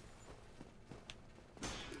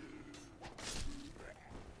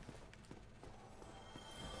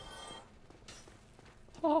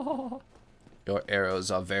 Oh. Your arrows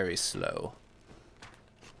are very slow.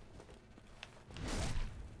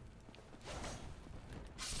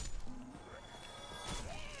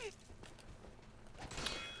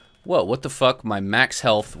 Whoa, what the fuck? My max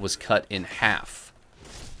health was cut in half.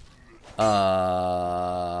 Are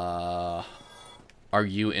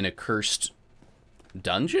you in a cursed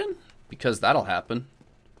dungeon? Because that'll happen.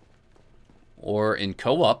 Or in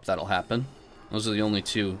co-op, that'll happen. Those are the only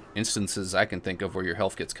two instances I can think of where your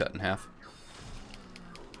health gets cut in half.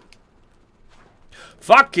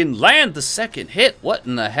 Fucking land the second hit! What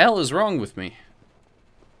in the hell is wrong with me?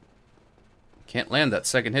 Can't land that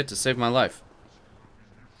second hit to save my life.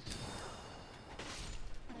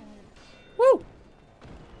 Woo!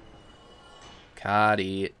 Caught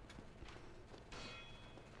it.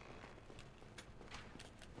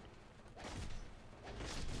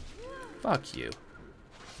 Fuck you.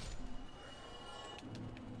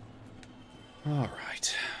 All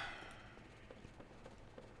right.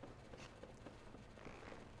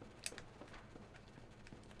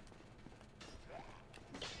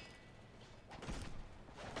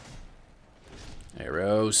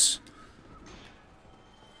 Arrows.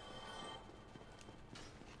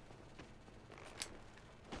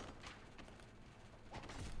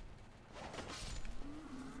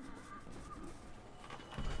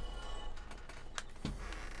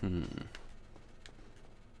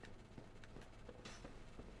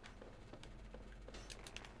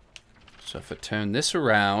 So if I turn this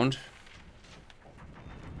around...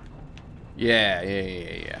 Yeah.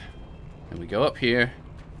 And we go up here.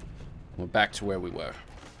 We're back to where we were.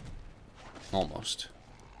 Almost.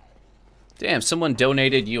 Damn, someone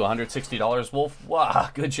donated you $160, Wolf. Wow,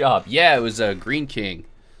 good job. Yeah, it was a Green King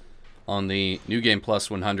on the New Game Plus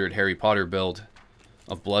 100 Harry Potter build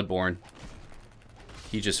of Bloodborne.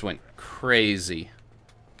 He just went crazy.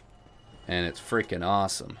 And it's freaking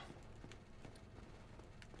awesome.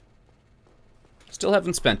 Still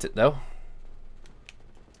haven't spent it, though.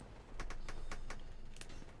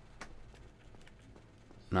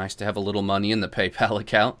 Nice to have a little money in the PayPal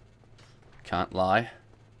account. Can't lie.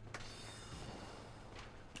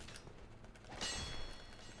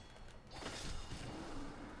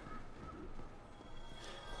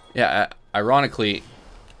 Yeah, ironically,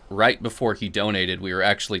 right before he donated, we were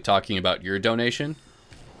actually talking about your donation.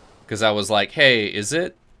 Because I was like, hey, is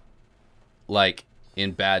it, like,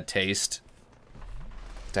 in bad taste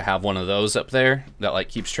to have one of those up there that, like,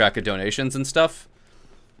 keeps track of donations and stuff?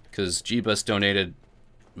 Because Jeebus donated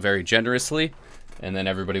very generously. And then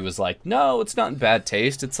everybody was like, no, it's not in bad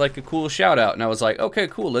taste. It's like a cool shout out. And I was like, okay,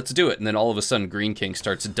 cool, let's do it. And then all of a sudden, Green King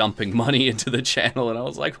starts dumping money into the channel. And I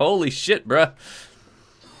was like, holy shit, bruh.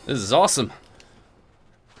 This is awesome.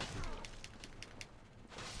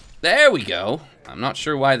 There we go. I'm not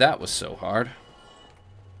sure why that was so hard.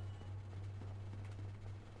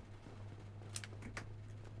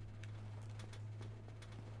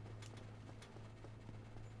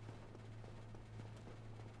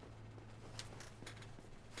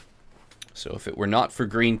 So if it were not for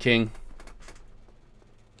Green King,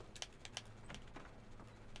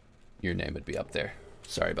 your name would be up there.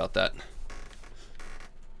 Sorry about that.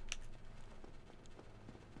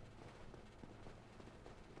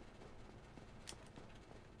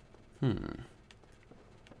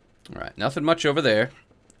 Alright, nothing much over there.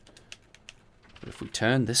 But if we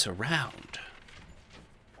turn this around...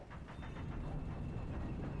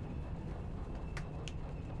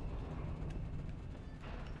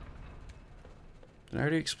 Did I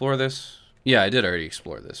already explore this? Yeah, I did already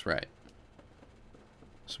explore this, right.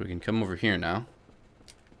 So we can come over here now.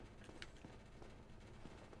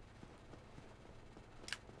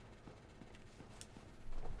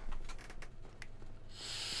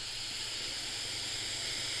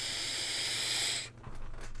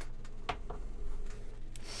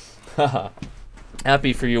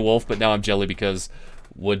 Happy for you, Wolf, but now I'm jelly because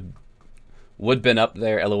would been up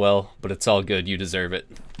there, lol, but it's all good, you deserve it.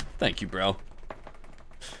 Thank you, bro.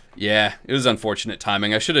 Yeah, it was unfortunate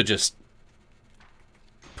timing. I should have just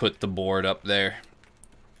put the board up there.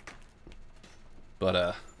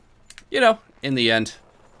 But, you know, in the end,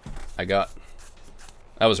 that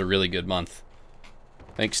was a really good month.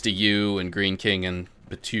 Thanks to you and Green King and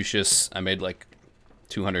Batucius, I made like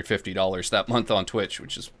 $250 that month on Twitch,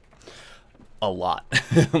 which is a lot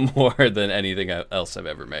more than anything else I've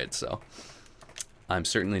ever made, so I'm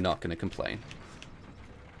certainly not going to complain.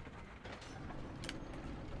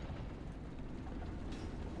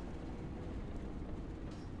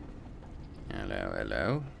 Hello,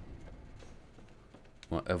 hello.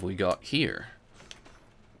 What have we got here?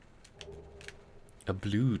 A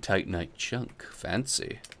blue Titanite chunk.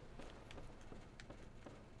 Fancy.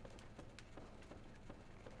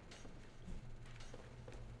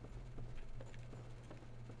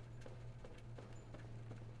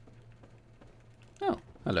 Oh,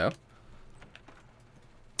 hello.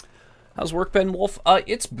 How's work been, Wolf?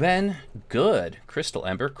 It's been good. Crystal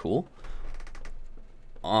Ember, cool.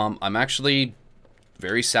 I'm actually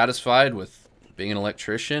very satisfied with being an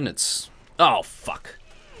electrician. Oh, fuck.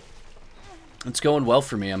 It's going well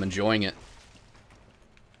for me. I'm enjoying it.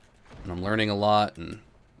 And I'm learning a lot, and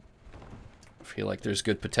I feel like there's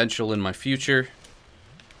good potential in my future.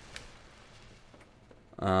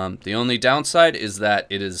 The only downside is that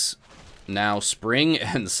it is now spring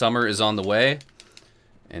and summer is on the way.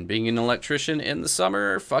 And being an electrician in the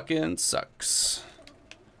summer fucking sucks.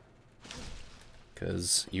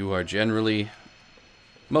 Because you are generally,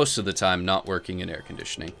 most of the time, not working in air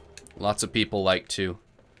conditioning. Lots of people like to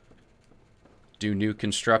do new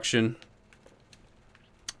construction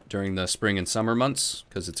during the spring and summer months,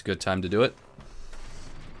 because it's a good time to do it.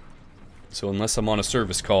 So unless I'm on a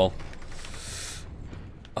service call,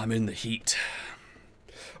 I'm in the heat.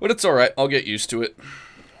 But it's alright, I'll get used to it.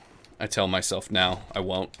 I tell myself now, I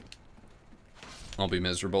won't. I'll be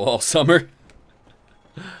miserable all summer.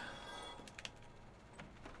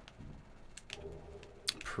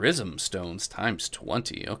 Prism stones times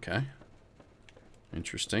 20. Okay.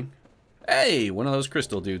 Interesting. Hey, one of those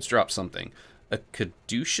crystal dudes dropped something. A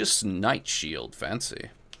caduceus night shield. Fancy.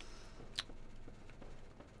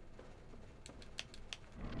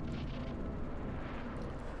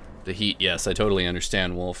 The heat, yes, I totally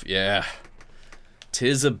understand, Wolf. Yeah.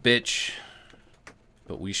 'Tis a bitch,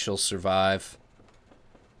 but we shall survive.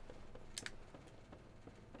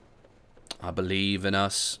 I believe in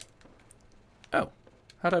us. Oh,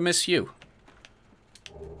 how'd I miss you?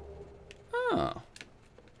 Oh.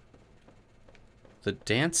 The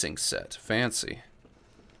dancing set. Fancy.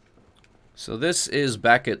 So this is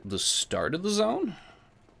back at the start of the zone?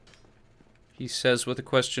 He says with a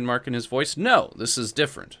question mark in his voice. No, this is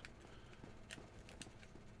different.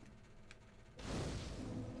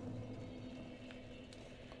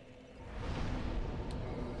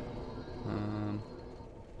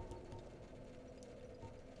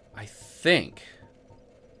 I think...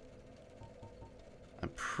 I'm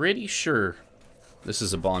pretty sure this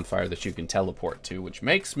is a bonfire that you can teleport to, which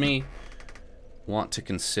makes me want to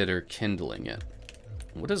consider kindling it.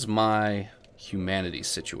 What does my humanity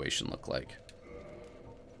situation look like?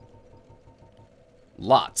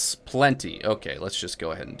 Lots. Plenty. Okay, let's just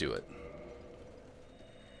go ahead and do it.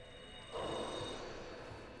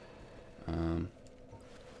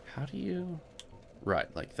 How do you...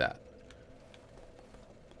 Right, like that.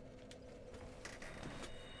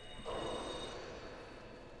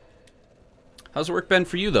 How's work been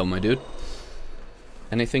for you, though, my dude?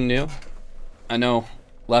 Anything new? I know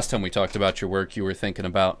last time we talked about your work, you were thinking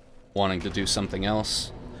about wanting to do something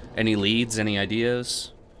else. Any leads? Any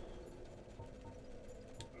ideas?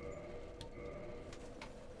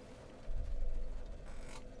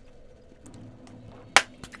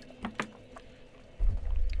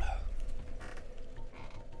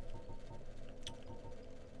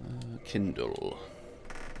 Kindle.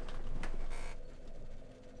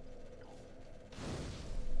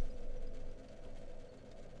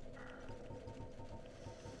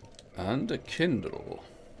 And a Kindle.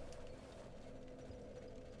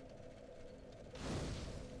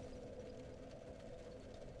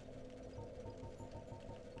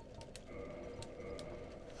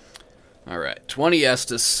 All right, 20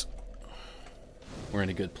 Estus. We're in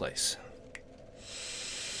a good place.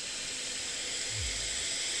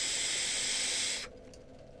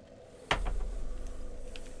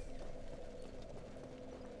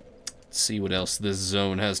 Let's see what else this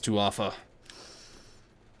zone has to offer.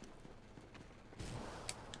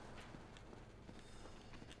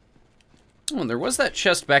 Oh, and there was that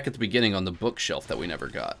chest back at the beginning on the bookshelf that we never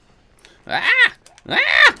got. Ah!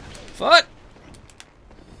 Ah! Foot!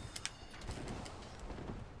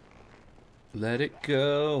 Let it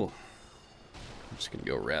go. I'm just gonna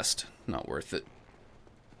go rest. Not worth it.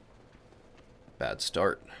 Bad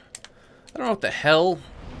start. I don't know what the hell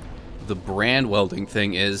the brand welding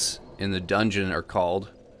thing is in the dungeon are called,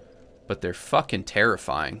 but they're fucking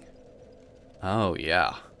terrifying. Oh,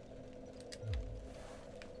 yeah.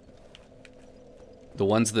 The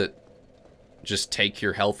ones that just take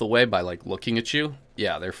your health away by, like, looking at you?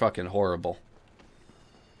 Yeah, they're fucking horrible.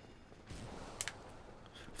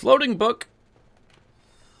 Floating book.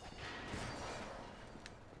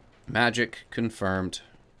 Magic confirmed.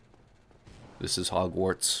 This is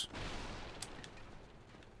Hogwarts.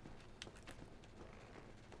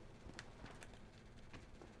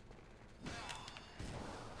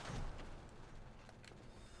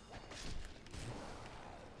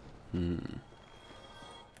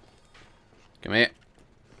 Come here.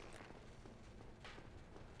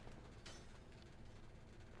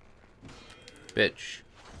 Bitch.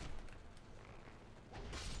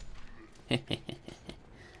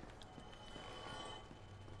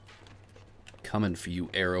 Coming for you,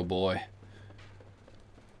 arrow boy.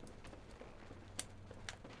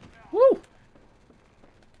 Woo!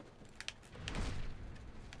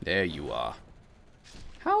 There you are.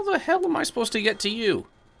 How the hell am I supposed to get to you?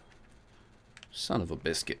 Son of a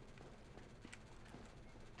biscuit.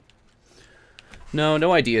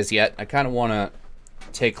 No ideas yet. I kind of want to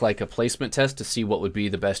take like a placement test to see what would be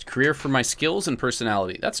the best career for my skills and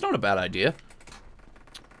personality. That's not a bad idea.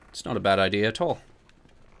 It's not a bad idea at all.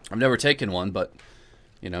 I've never taken one, but,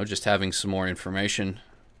 you know, just having some more information.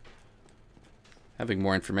 Having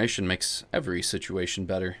more information makes every situation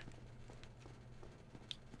better.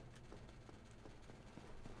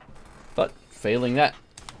 But, failing that,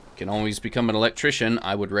 can always become an electrician.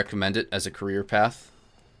 I would recommend it as a career path.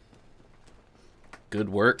 Good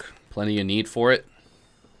work, plenty of need for it,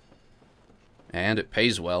 and it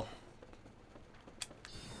pays well.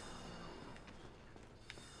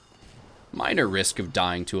 Minor risk of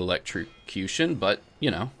dying to electrocution, but, you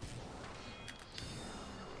know,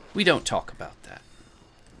 we don't talk about that.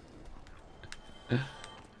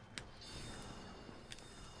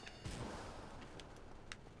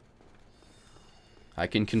 I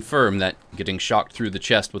can confirm that getting shocked through the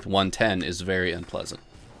chest with 110 is very unpleasant.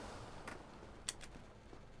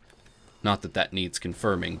 Not that that needs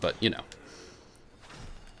confirming, but, you know.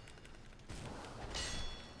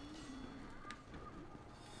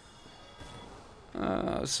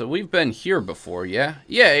 So we've been here before, yeah?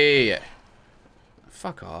 Yeah.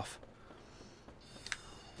 Fuck off.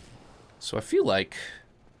 So I feel like...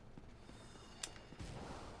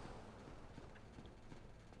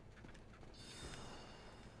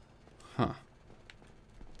 Huh.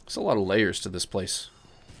 There's a lot of layers to this place.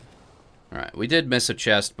 Alright, we did miss a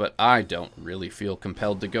chest, but I don't really feel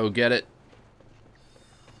compelled to go get it.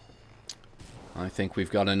 I think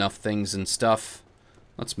we've got enough things and stuff.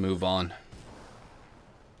 Let's move on.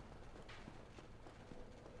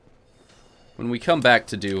 When we come back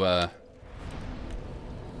to do,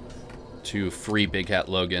 to free Big Hat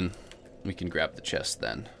Logan, we can grab the chest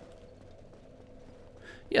then.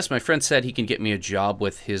 Yes, my friend said he can get me a job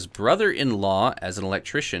with his brother-in-law as an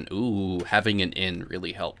electrician. Ooh, having an in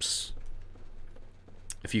really helps.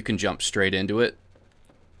 If you can jump straight into it,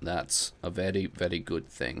 that's a very, very good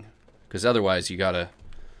thing. Because otherwise you gotta,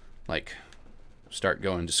 like, start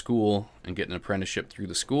going to school and get an apprenticeship through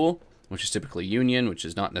the school, which is typically union, which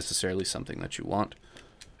is not necessarily something that you want.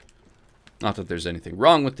 Not that there's anything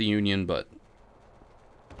wrong with the union, but,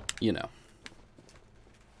 you know.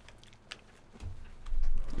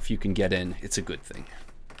 If you can get in, it's a good thing.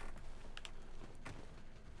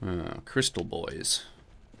 Crystal boys.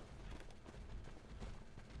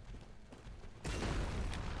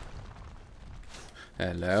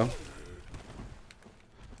 Hello.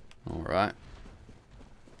 Alright.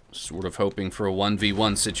 Sort of hoping for a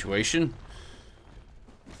 1v1 situation.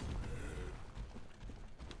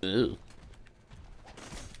 Ew.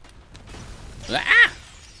 Ah!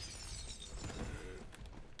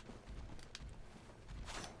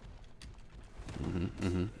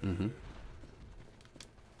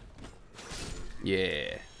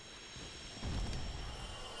 Yeah.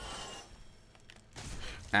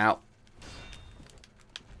 Ow.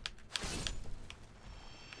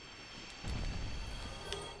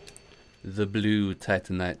 The blue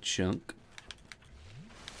titanite chunk.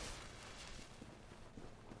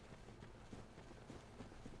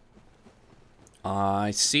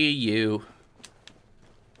 I see you.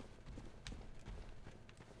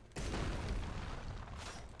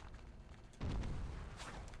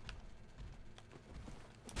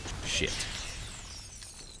 Shit.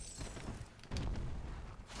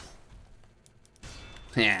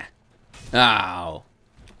 Yeah. Ow.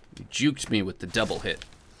 You juked me with the double hit.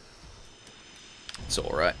 It's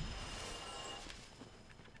alright.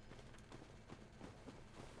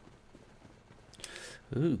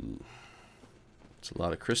 Ooh. It's a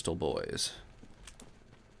lot of crystal boys.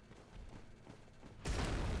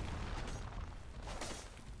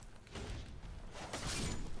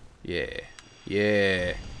 Yeah.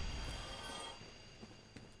 Yeah.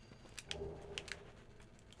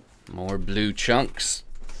 More blue chunks.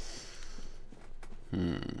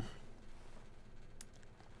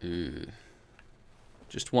 Ooh.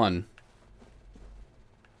 Just one.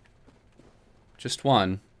 Just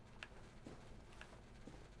one.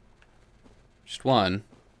 Just one.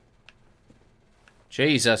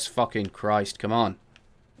 Jesus fucking Christ, come on.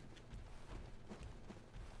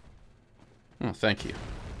 Oh, thank you.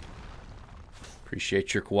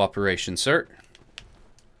 Appreciate your cooperation, sir.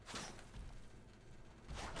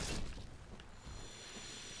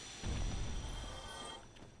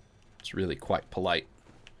 It's really quite polite.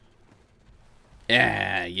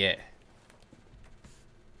 Yeah. Yeah,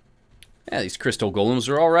 these crystal golems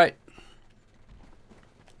are alright.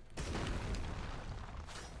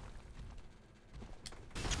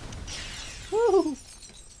 Woo!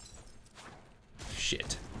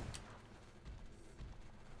 Shit.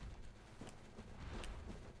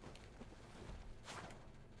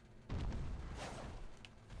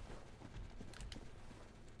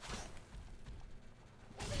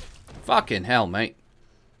 Fucking hell, mate.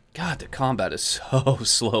 God, the combat is so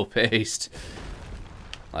slow-paced.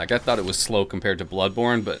 Like, I thought it was slow compared to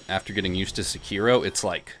Bloodborne, but after getting used to Sekiro, it's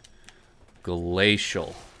like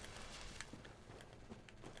glacial.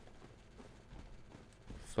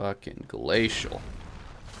 Fucking glacial.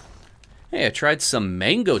 Hey, I tried some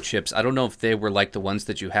mango chips. I don't know if they were like the ones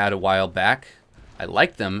that you had a while back. I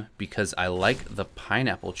like them because I like the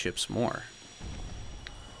pineapple chips more.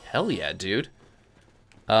 Hell yeah, dude.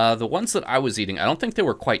 The ones that I was eating, I don't think they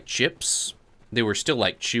were quite chips. They were still,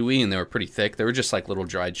 like, chewy, and they were pretty thick. They were just, like, little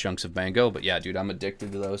dried chunks of mango. But, yeah, dude, I'm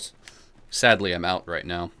addicted to those. Sadly, I'm out right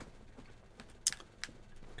now.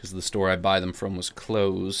 Because the store I buy them from was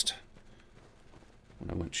closed when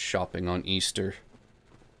I went shopping on Easter.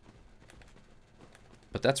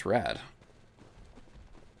 But that's rad.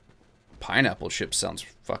 Pineapple chips sounds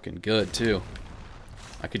fucking good, too.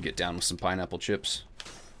 I could get down with some pineapple chips.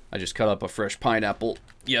 I just cut up a fresh pineapple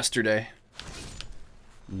yesterday.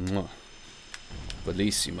 Mwah.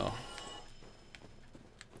 Bellissimo.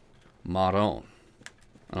 Marron.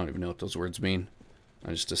 I don't even know what those words mean.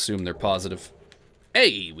 I just assume they're positive.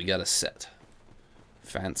 Hey, we got a set.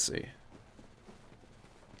 Fancy.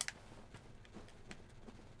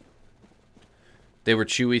 They were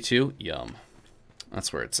chewy too? Yum.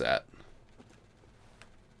 That's where it's at.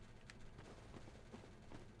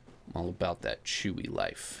 I'm all about that chewy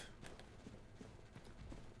life.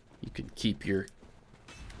 You can keep your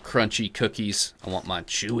crunchy cookies. I want mine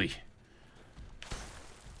chewy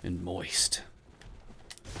and moist.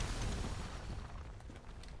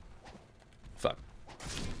 Fuck.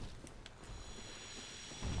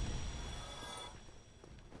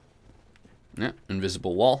 Yeah,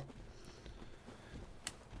 invisible wall.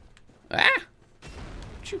 Ah!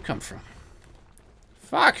 Where'd you come from?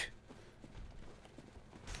 Fuck!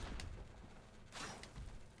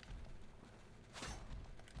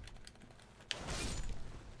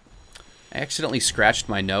 I accidentally scratched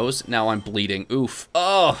my nose. Now I'm bleeding. Oof.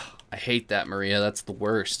 Oh, I hate that, Maria. That's the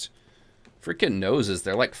worst. Freaking noses.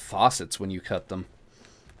 They're like faucets when you cut them.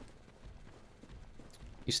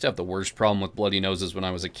 Used to have the worst problem with bloody noses when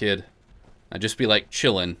I was a kid. I'd just be like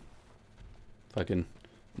chilling. Fucking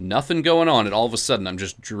nothing going on, and all of a sudden I'm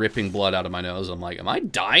just dripping blood out of my nose. I'm like, am I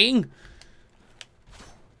dying?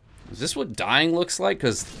 Is this what dying looks like?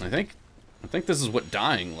 Because I think this is what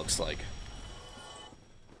dying looks like.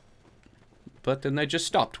 But then they just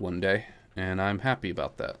stopped one day, and I'm happy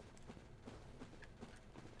about that.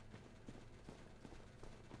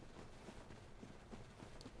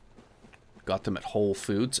 Got them at Whole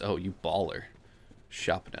Foods. Oh, you baller.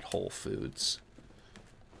 Shopping at Whole Foods.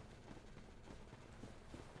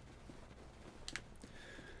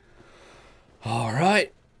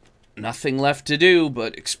 Alright. Nothing left to do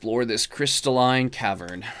but explore this crystalline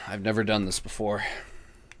cavern. I've never done this before.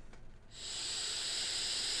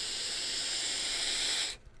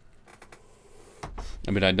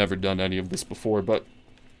 I mean, I'd never done any of this before, but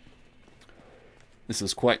this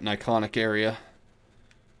is quite an iconic area.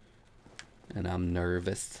 And I'm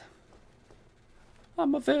nervous.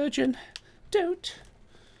 I'm a virgin. Don't.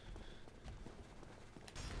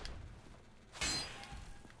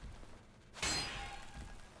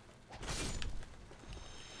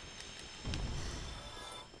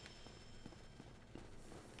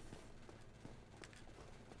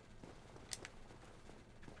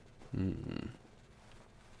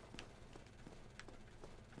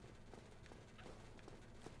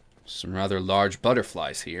 Some rather large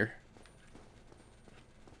butterflies here.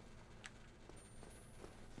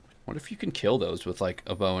 What if you can kill those with like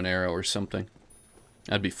a bow and arrow or something?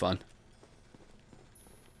 That'd be fun.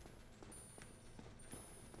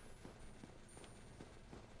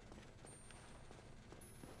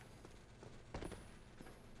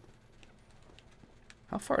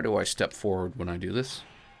 How far do I step forward when I do this?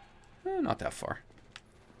 Not that far.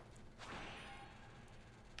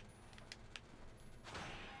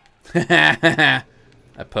 I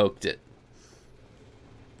poked it.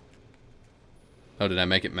 Oh, did I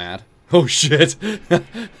make it mad? Oh, shit.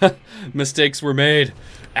 Mistakes were made.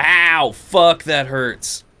 Ow, fuck, that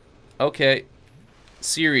hurts. Okay.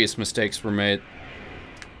 Serious mistakes were made.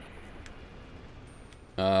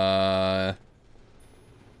 Yep.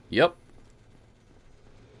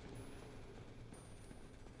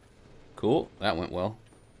 Cool, that went well.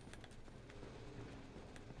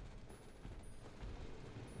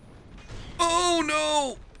 Oh,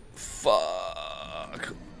 no!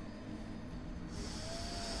 Fuck.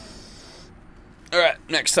 Alright,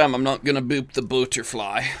 next time I'm not gonna boop the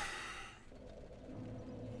butterfly.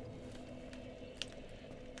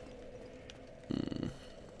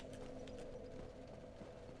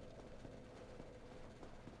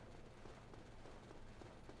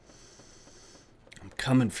 I'm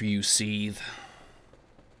coming for you, Seethe.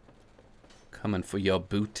 Coming for your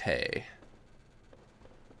booty.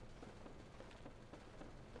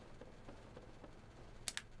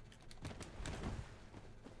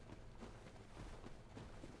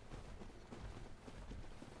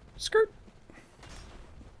 Skirt.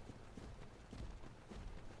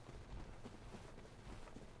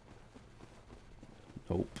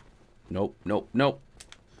 Nope. Nope, nope, nope.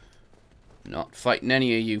 Not fighting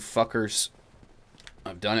any of you fuckers.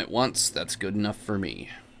 I've done it once. That's good enough for me.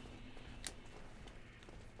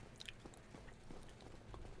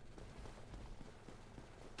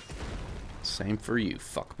 Same for you,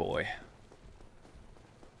 fuckboy.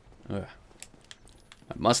 Ugh.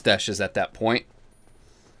 My mustache is at that point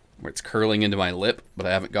where it's curling into my lip, but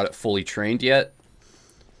I haven't got it fully trained yet.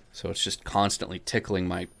 So it's just constantly tickling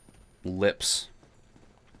my lips.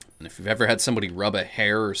 And if you've ever had somebody rub a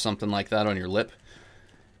hair or something like that on your lip,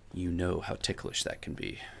 You know how ticklish that can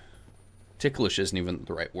be. Ticklish isn't even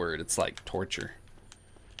the right word. It's like torture.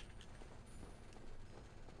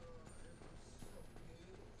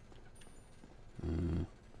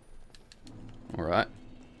 All right.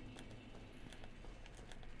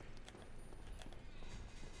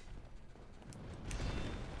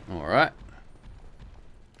 All right.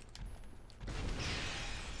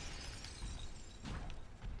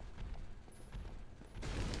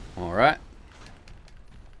 All right.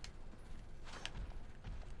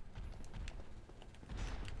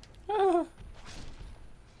 Ah.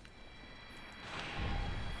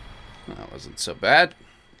 That wasn't so bad.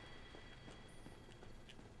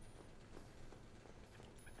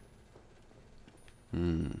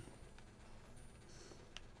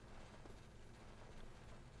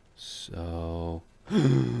 So...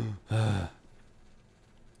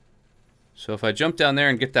 So if I jump down there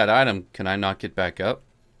and get that item, can I not get back up?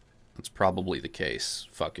 That's probably the case.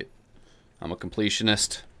 Fuck it. I'm a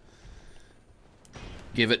completionist.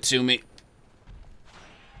 Give it to me.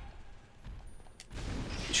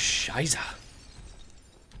 Scheiße.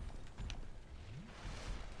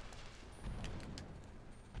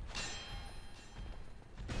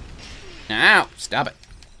 Ow! Stop it.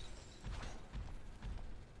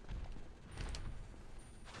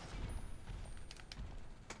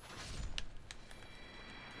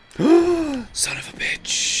 Son of a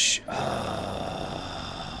bitch.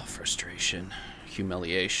 Frustration.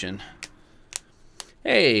 Humiliation.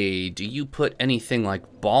 Hey, do you put anything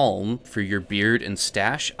like balm for your beard and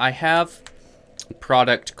stash? I have a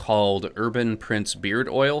product called Urban Prince Beard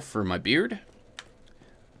Oil for my beard.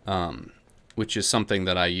 Which is something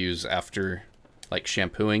that I use after, like,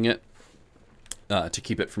 shampooing it to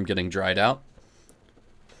keep it from getting dried out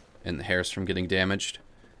and the hairs from getting damaged.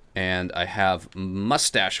 And I have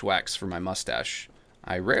mustache wax for my mustache.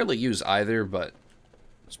 I rarely use either, but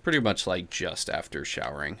it's pretty much like just after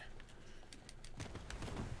showering.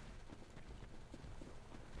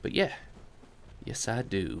 But yeah, yes I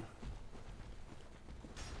do.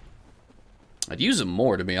 I'd use them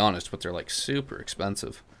more, to be honest, but they're like super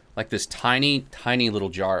expensive. Like this tiny, tiny little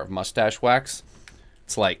jar of mustache wax.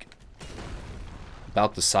 It's like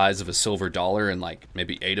about the size of a silver dollar and like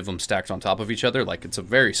maybe 8 of them stacked on top of each other. Like it's a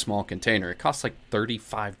very small container. It costs like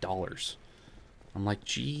 $35. I'm like,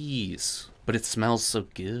 geez, but it smells so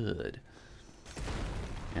good.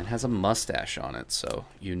 And has a mustache on it, so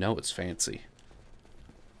you know it's fancy.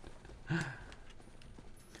 I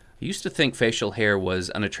used to think facial hair was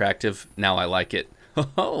unattractive. Now I like it.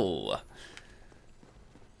 Oh,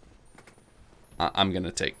 I'm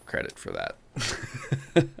gonna take credit for that.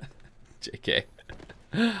 JK.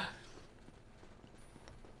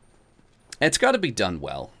 It's got to be done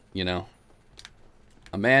well, you know.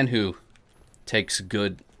 A man who takes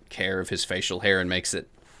good care of his facial hair and makes it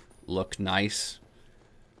look nice,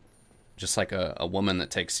 just like a woman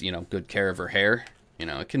that takes, you know, good care of her hair, you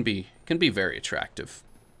know, it can be very attractive.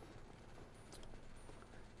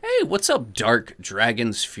 Hey, what's up, Dark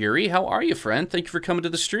Dragon's Fury? How are you, friend? Thank you for coming to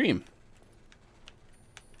the stream.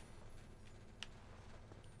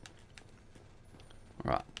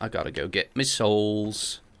 Alright, I gotta go get my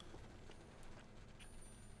souls.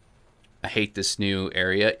 I hate this new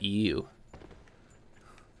area. Ew.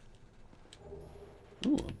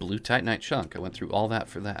 Ooh, a blue Titanite chunk. I went through all that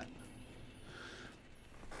for that.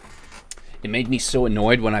 It made me so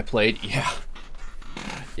annoyed when I played. Yeah.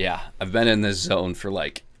 Yeah, I've been in this zone for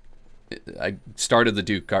like... I started the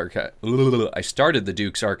Duke Archive. I started the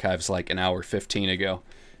Duke's Archives like an hour 15 ago.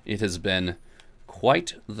 It has been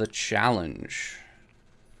quite the challenge.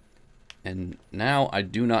 And now I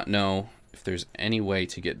do not know if there's any way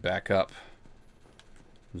to get back up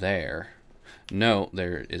there. No,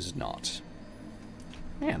 there is not.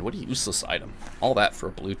 Man, what a useless item. All that for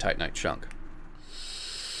a blue Titanite chunk.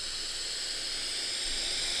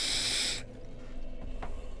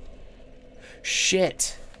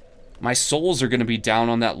 Shit. My souls are going to be down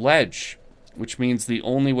on that ledge. Which means the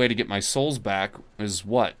only way to get my souls back is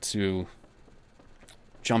what? To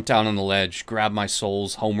jump down on the ledge, grab my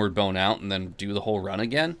souls, homeward bone out, and then do the whole run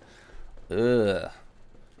again? Ugh.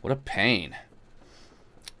 What a pain.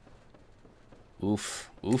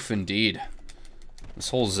 Oof. Oof indeed. This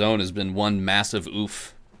whole zone has been one massive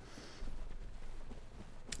oof.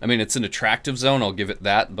 I mean, it's an attractive zone, I'll give it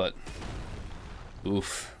that, but...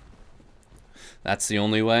 oof. That's the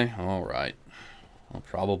only way? Alright. I'll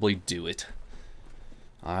probably do it.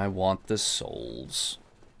 I want the souls.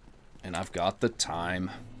 And I've got the time.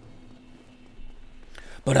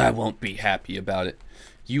 But I won't be happy about it.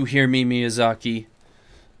 You hear me, Miyazaki?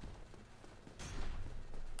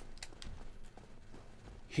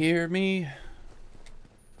 Hear me?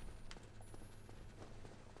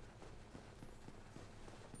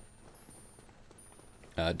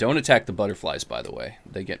 Don't attack the butterflies, by the way.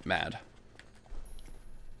 They get mad.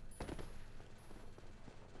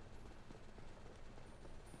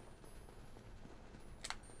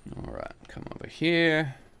 Alright, come over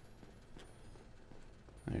here.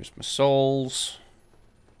 There's my souls.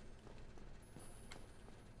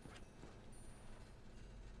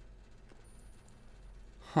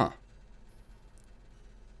 Huh.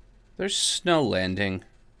 There's snow landing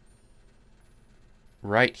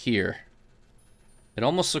right here. It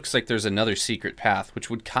almost looks like there's another secret path, which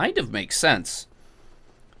would kind of make sense.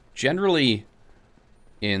 Generally,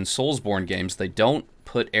 in Soulsborne games, they don't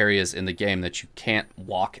put areas in the game that you can't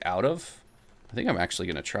walk out of. I think I'm actually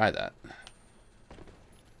going to try that.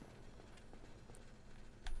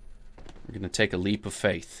 We're going to take a leap of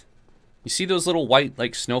faith. You see those little white,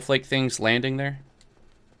 like, snowflake things landing there?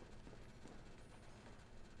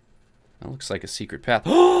 That looks like a secret path.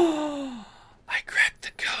 Oh! I cracked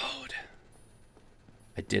the code.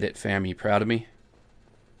 I did it, fam. You proud of me?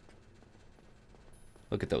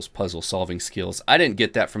 Look at those puzzle-solving skills. I didn't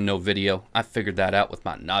get that from no video. I figured that out with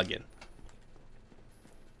my noggin.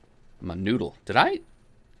 My noodle. Did I?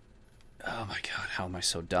 Oh my god, how am I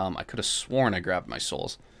so dumb? I could have sworn I grabbed my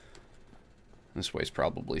souls. This way's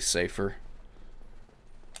probably safer.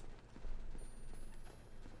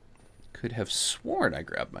 Could have sworn I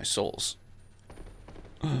grabbed my souls.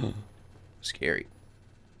 Scary.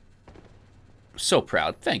 So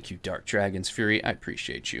proud. Thank you, Dark Dragon's Fury. I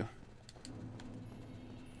appreciate you.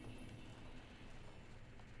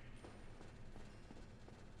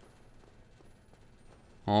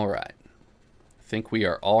 Alright. I think we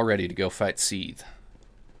are all ready to go fight Seethe.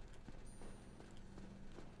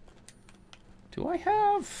 Do I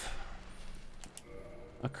have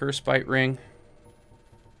a Curse Bite ring?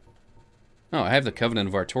 Oh, I have the Covenant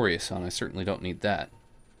of Artorias on. I certainly don't need that.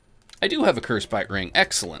 I do have a Curse Bite ring.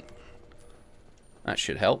 Excellent. That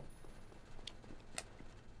should help.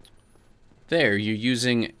 There, you're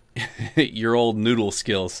using your old noodle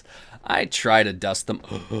skills. I try to dust them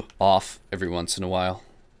off every once in a while.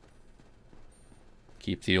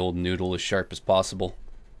 Keep the old noodle as sharp as possible.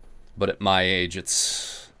 But at my age,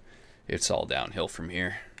 it's all downhill from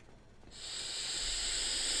here.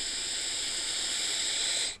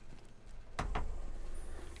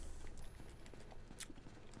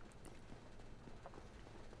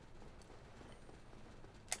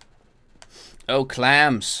 Oh,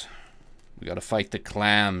 clams. We gotta fight the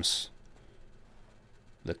clams.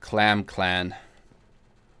 The clam clan.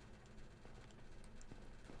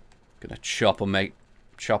 Gonna chop them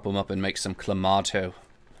up and make some clamato.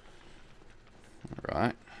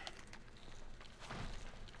 Alright.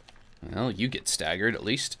 Well, you get staggered at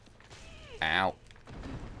least. Ow.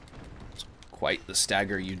 It's quite the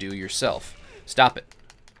stagger you do yourself. Stop it.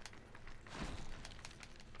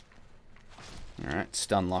 Alright,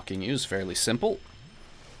 stun locking you is fairly simple.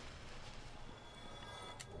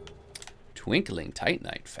 Twinkling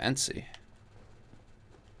Titanite, fancy.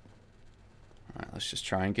 Alright, let's just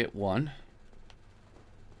try and get one.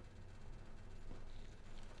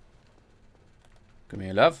 Come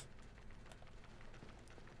here, love.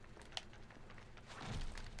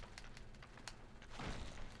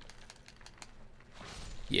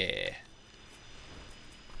 Yeah.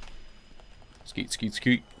 Skeet, skeet,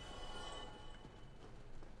 skeet.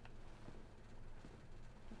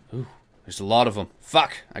 Ooh, there's a lot of them.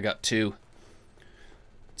 Fuck, I got two.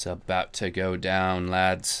 It's about to go down,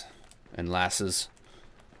 lads and lasses.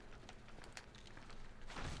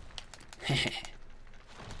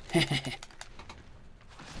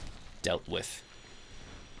 Dealt with.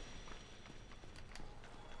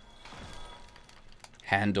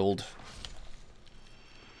 Handled.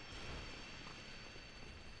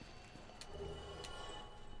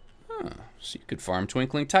 Huh, so you could farm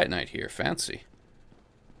Twinkling Titanite here. Fancy.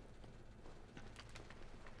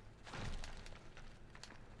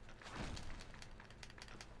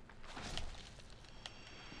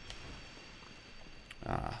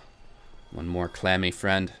 Ah, one more clammy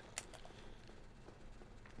friend.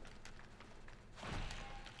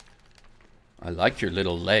 I like your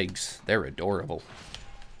little legs. They're adorable.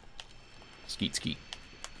 Skeet, skeet.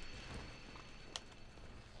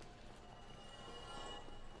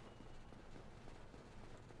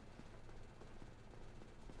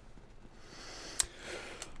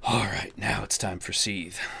 Alright, now it's time for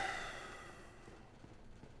Seethe.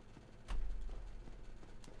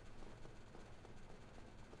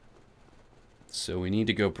 So we need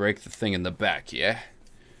to go break the thing in the back, yeah?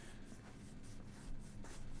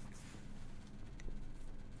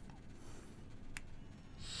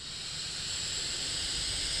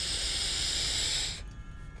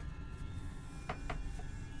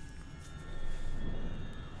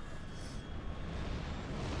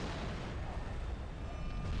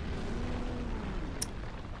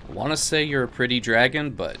 I want to say you're a pretty dragon,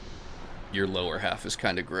 but your lower half is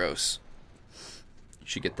kind of gross. You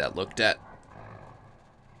should get that looked at.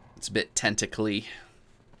 It's a bit tentacly.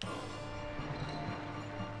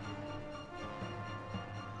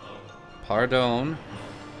 Pardon.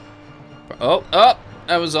 Oh, oh!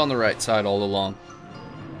 I was on the right side all along.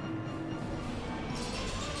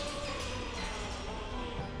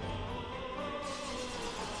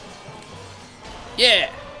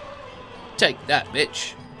 Yeah! Take that,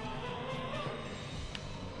 bitch.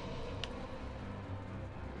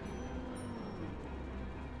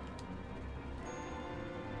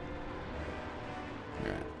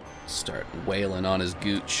 Alright, start wailing on his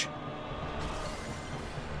gooch.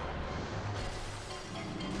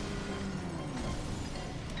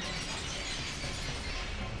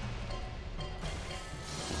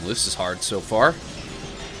 Well, this is hard so far.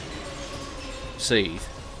 Seethe.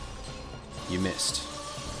 You missed.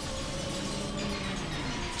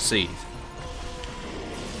 Seethe.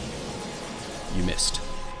 You missed.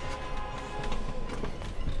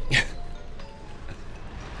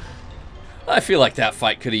 I feel like that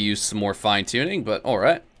fight could have used some more fine-tuning, but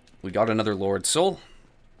alright. We got another Lord Soul.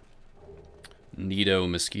 Neato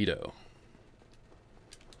Mosquito.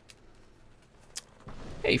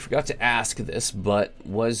 Hey, forgot to ask this, but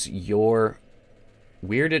was your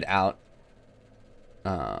weirded out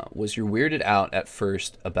at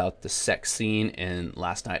first about the sex scene in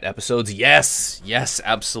last night episodes? Yes, yes,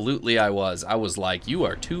 absolutely I was. I was like, you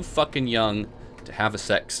are too fucking young to have a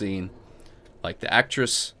sex scene. Like, the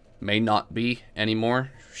actress may not be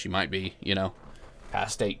anymore. She might be, you know,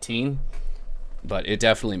 past 18. But it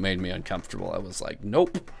definitely made me uncomfortable. I was like,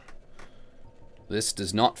 nope. This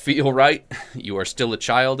does not feel right. You are still a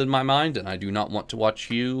child in my mind, and I do not want to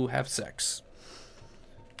watch you have sex.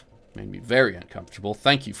 Made me very uncomfortable.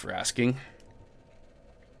 Thank you for asking.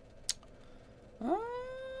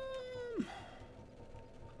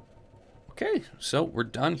 Okay, so we're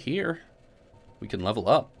done here. We can level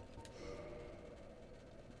up.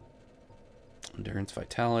 Endurance,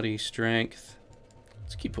 vitality, strength.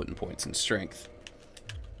 Let's keep putting points in strength.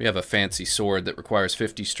 We have a fancy sword that requires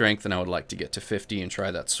 50 strength, and I would like to get to 50 and try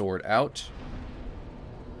that sword out.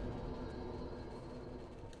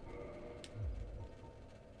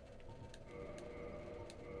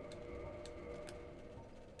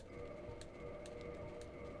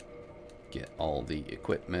 Get all the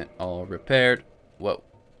equipment all repaired. Whoa.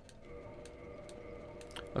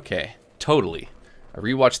 Okay, totally. I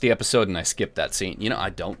rewatched the episode and I skipped that scene. You know, I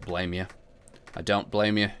don't blame you. I don't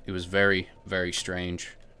blame you. It was very, very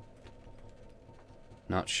strange.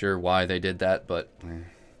 Not sure why they did that, but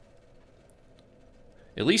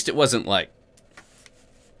at least it wasn't like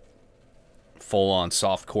full-on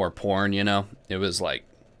softcore porn, you know? It was like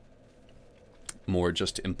more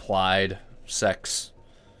just implied sex,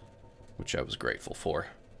 which I was grateful for.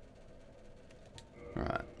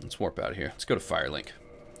 Alright, let's warp out of here. Let's go to Firelink.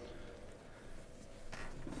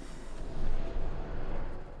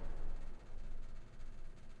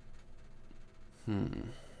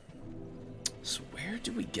 So where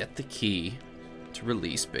do we get the key to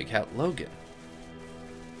release Big Hat Logan?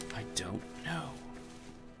 I don't know.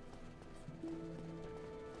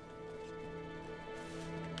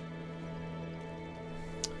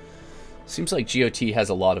 Seems like GOT has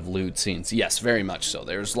a lot of lewd scenes. Yes, very much so.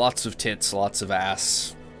 There's lots of tits, lots of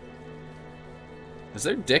ass. Is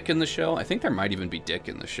there dick in the show? I think there might even be dick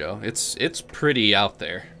in the show. It's pretty out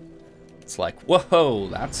there. It's like, whoa,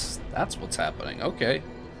 that's what's happening. Okay.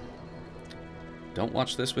 Don't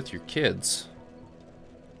watch this with your kids.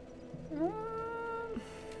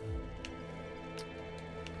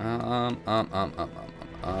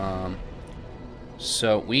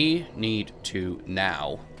 So we need to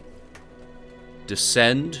now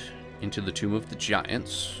descend into the Tomb of the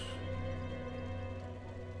Giants.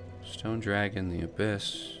 Stone Dragon, the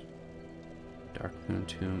Abyss, Dark Moon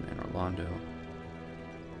Tomb, and Orlando.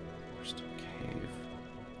 Crystal Cave.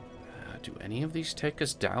 Do any of these take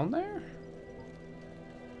us down there?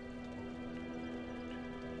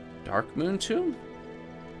 Dark Moon Tomb?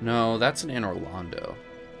 No, that's in Orlando.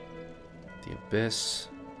 The Abyss.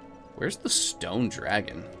 Where's the Stone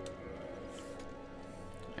Dragon?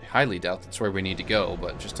 I highly doubt that's where we need to go,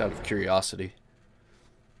 but just out of curiosity.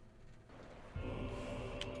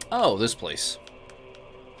 Oh, this place.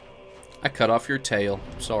 I cut off your tail.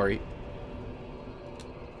 Sorry.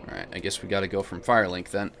 Alright, I guess we gotta go from Firelink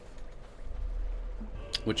then.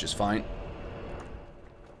 Which is fine.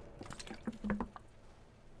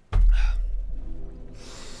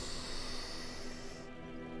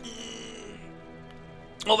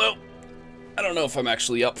 Although, I don't know if I'm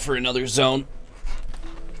actually up for another zone.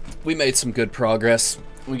 We made some good progress.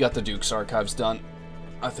 we got the Duke's Archives done.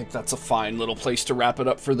 I think that's a fine little place to wrap it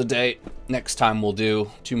up for the day. Next time we'll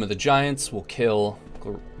do Tomb of the Giants. We'll kill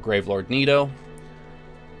Gravelord Nito.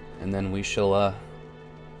 And then we shall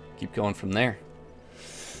keep going from there.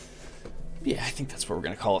 Yeah, I think that's what we're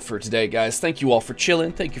going to call it for today, guys. Thank you all for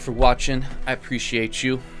chilling. Thank you for watching. I appreciate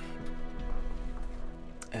you.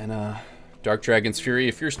 And Dark Dragon's Fury,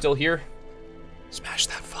 if you're still here, smash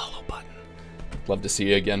that follow button. Love to see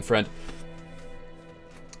you again, friend.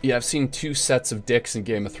 Yeah, I've seen 2 sets of dicks in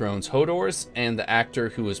Game of Thrones. Hodor's and the actor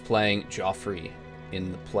who was playing Joffrey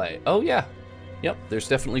in the play. Oh, yeah. Yep, there's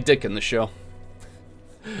definitely dick in the show.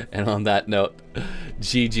 And on that note,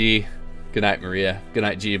 GG. Good night, Maria. Good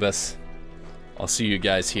night, Jeebus. I'll see you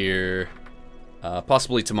guys here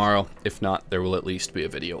possibly tomorrow. If not, there will at least be a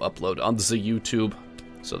video upload on the YouTube.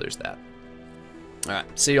 So there's that. Alright,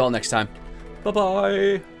 see you all next time.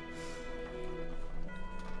 Bye-bye.